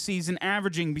 skaters this season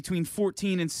averaging between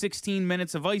 14 and 16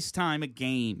 minutes of ice time a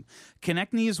game.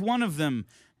 Konechny is one of them.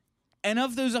 And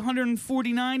of those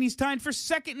 149, he's tied for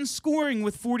second in scoring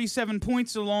with 47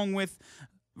 points, along with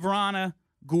Vrana,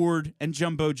 Gourde, and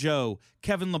Jumbo Joe.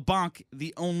 Kevin LeBlanc,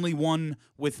 the only one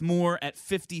with more at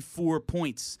 54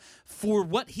 points. For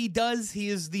what he does, he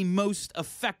is the most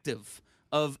effective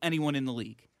of anyone in the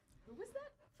league. Who was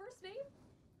that first name?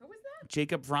 Who was that?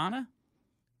 Jacob Vrana,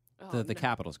 The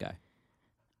Capitals guy.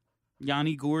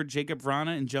 Yanni Gourde, Jacob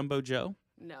Vrana, and Jumbo Joe.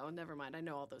 No, never mind. I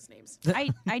know all those names.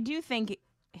 I do think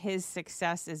his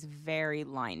success is very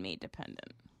line mate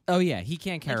dependent. Oh, yeah. He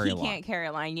can't carry a He lot. can't carry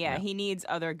a line. Yeah, he needs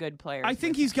other good players. I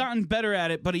think he's gotten better at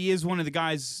it, but he is one of the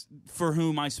guys for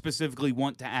whom I specifically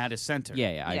want to add a center.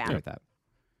 Yeah, I agree with that.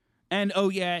 And,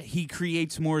 he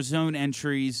creates more zone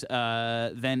entries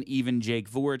than even Jake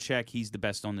Voracek. He's the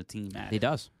best on the team at it. He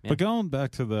does. Yeah. But going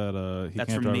back to that, he That's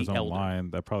can't from drive Nate his own Elder. line.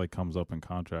 That probably comes up in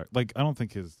contract. Like, I don't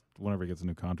think whenever he gets a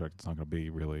new contract, it's not going to be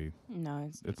really. No,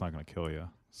 It's not going to kill you.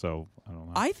 So I don't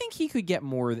know. I think he could get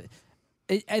more.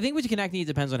 I think with Konechny, it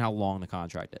depends on how long the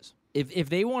contract is. If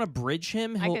they want to bridge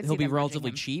him, I could see he'll be them bridging relatively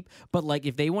him. cheap. But like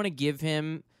if they want to give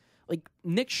him, like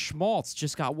Nick Schmaltz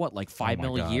just got what, like $5 my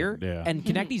million a God, year, yeah. and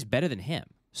Konechny's better than him.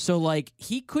 So like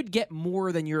he could get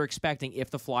more than you're expecting if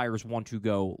the Flyers want to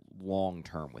go long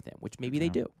term with him, which maybe they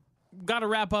do. Got to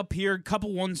wrap up here.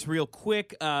 Couple ones real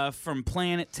quick from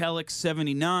Planet Telex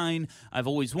 79. I've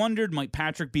always wondered, might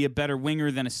Patrick be a better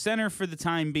winger than a center for the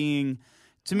time being?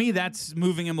 To me, that's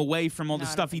moving him away from all the No,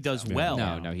 I stuff don't he think does so.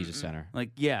 well. No, he's a center.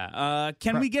 Like,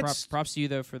 can we get props to you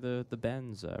though for the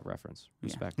Benz reference?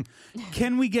 Respect.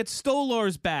 Can we get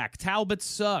Stolars back? Talbot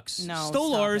sucks. No,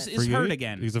 Stolars stop it. is Free hurt agent?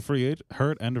 again. He's a free agent,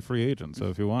 hurt and a free agent. So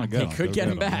if you want to They get him, could go get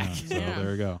him back. Yeah. So Yeah.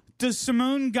 there you go. Does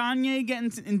Simone Gagne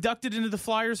get inducted into the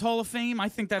Flyers Hall of Fame? I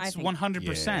think that's I think-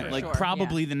 100%. Yeah. Like Sure,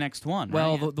 probably the next one.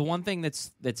 Well, right? the one thing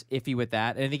that's iffy with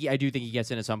that, and I do think he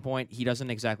gets in at some point. He doesn't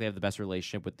exactly have the best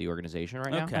relationship with the organization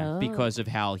right Okay. now Oh. because of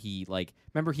how he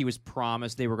remember he was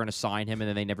promised they were going to sign him and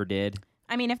then they never did.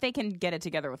 I mean, if they can get it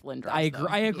together with Lindros, I agree. though.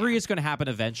 I agree. It's going to happen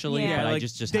eventually, Yeah. but like, I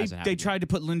just they, hasn't they happened. tried to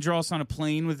put Lindros on a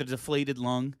plane with a deflated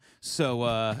lung, so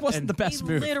It wasn't and the best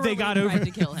move. they got tried over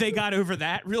to kill him. they got over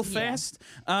that real fast.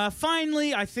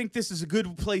 Finally, I think this is a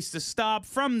good place to stop.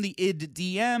 From the id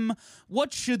DM,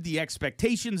 what should the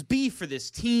expectations be for this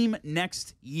team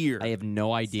next year? I have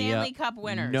no idea. Stanley Cup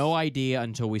winners. No idea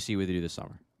until we see what they do this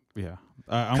summer. Yeah.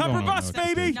 I'm Cup or going on bust, no baby!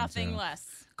 expectations, Nothing yeah. less.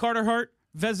 Carter Hart,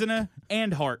 Vezina,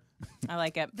 and Hart. I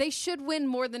like it. They should win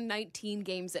more than 19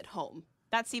 games at home,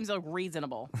 That seems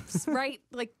reasonable. right?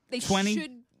 Like they 20?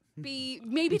 should be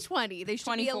maybe 20. They should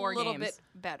be a 24 little games. bit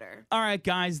better. All right,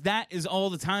 guys, that is all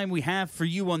the time we have for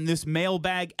you on this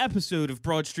mailbag episode of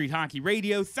Broad Street Hockey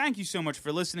Radio. Thank you so much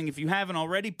for listening. If you haven't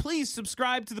already, please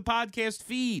subscribe to the podcast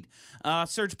feed.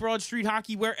 Search Broad Street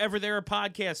Hockey wherever there are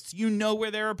podcasts. You know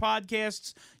where there are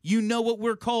podcasts. You know what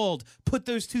we're called. Put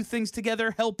those two things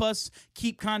together. Help us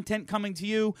keep content coming to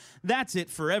you. That's it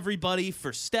for everybody.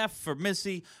 For Steph, for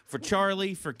Missy, for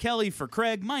Charlie, for Kelly, for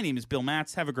Craig. My name is Bill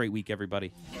Matz. Have a great week,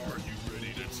 everybody. Are you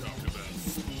ready to talk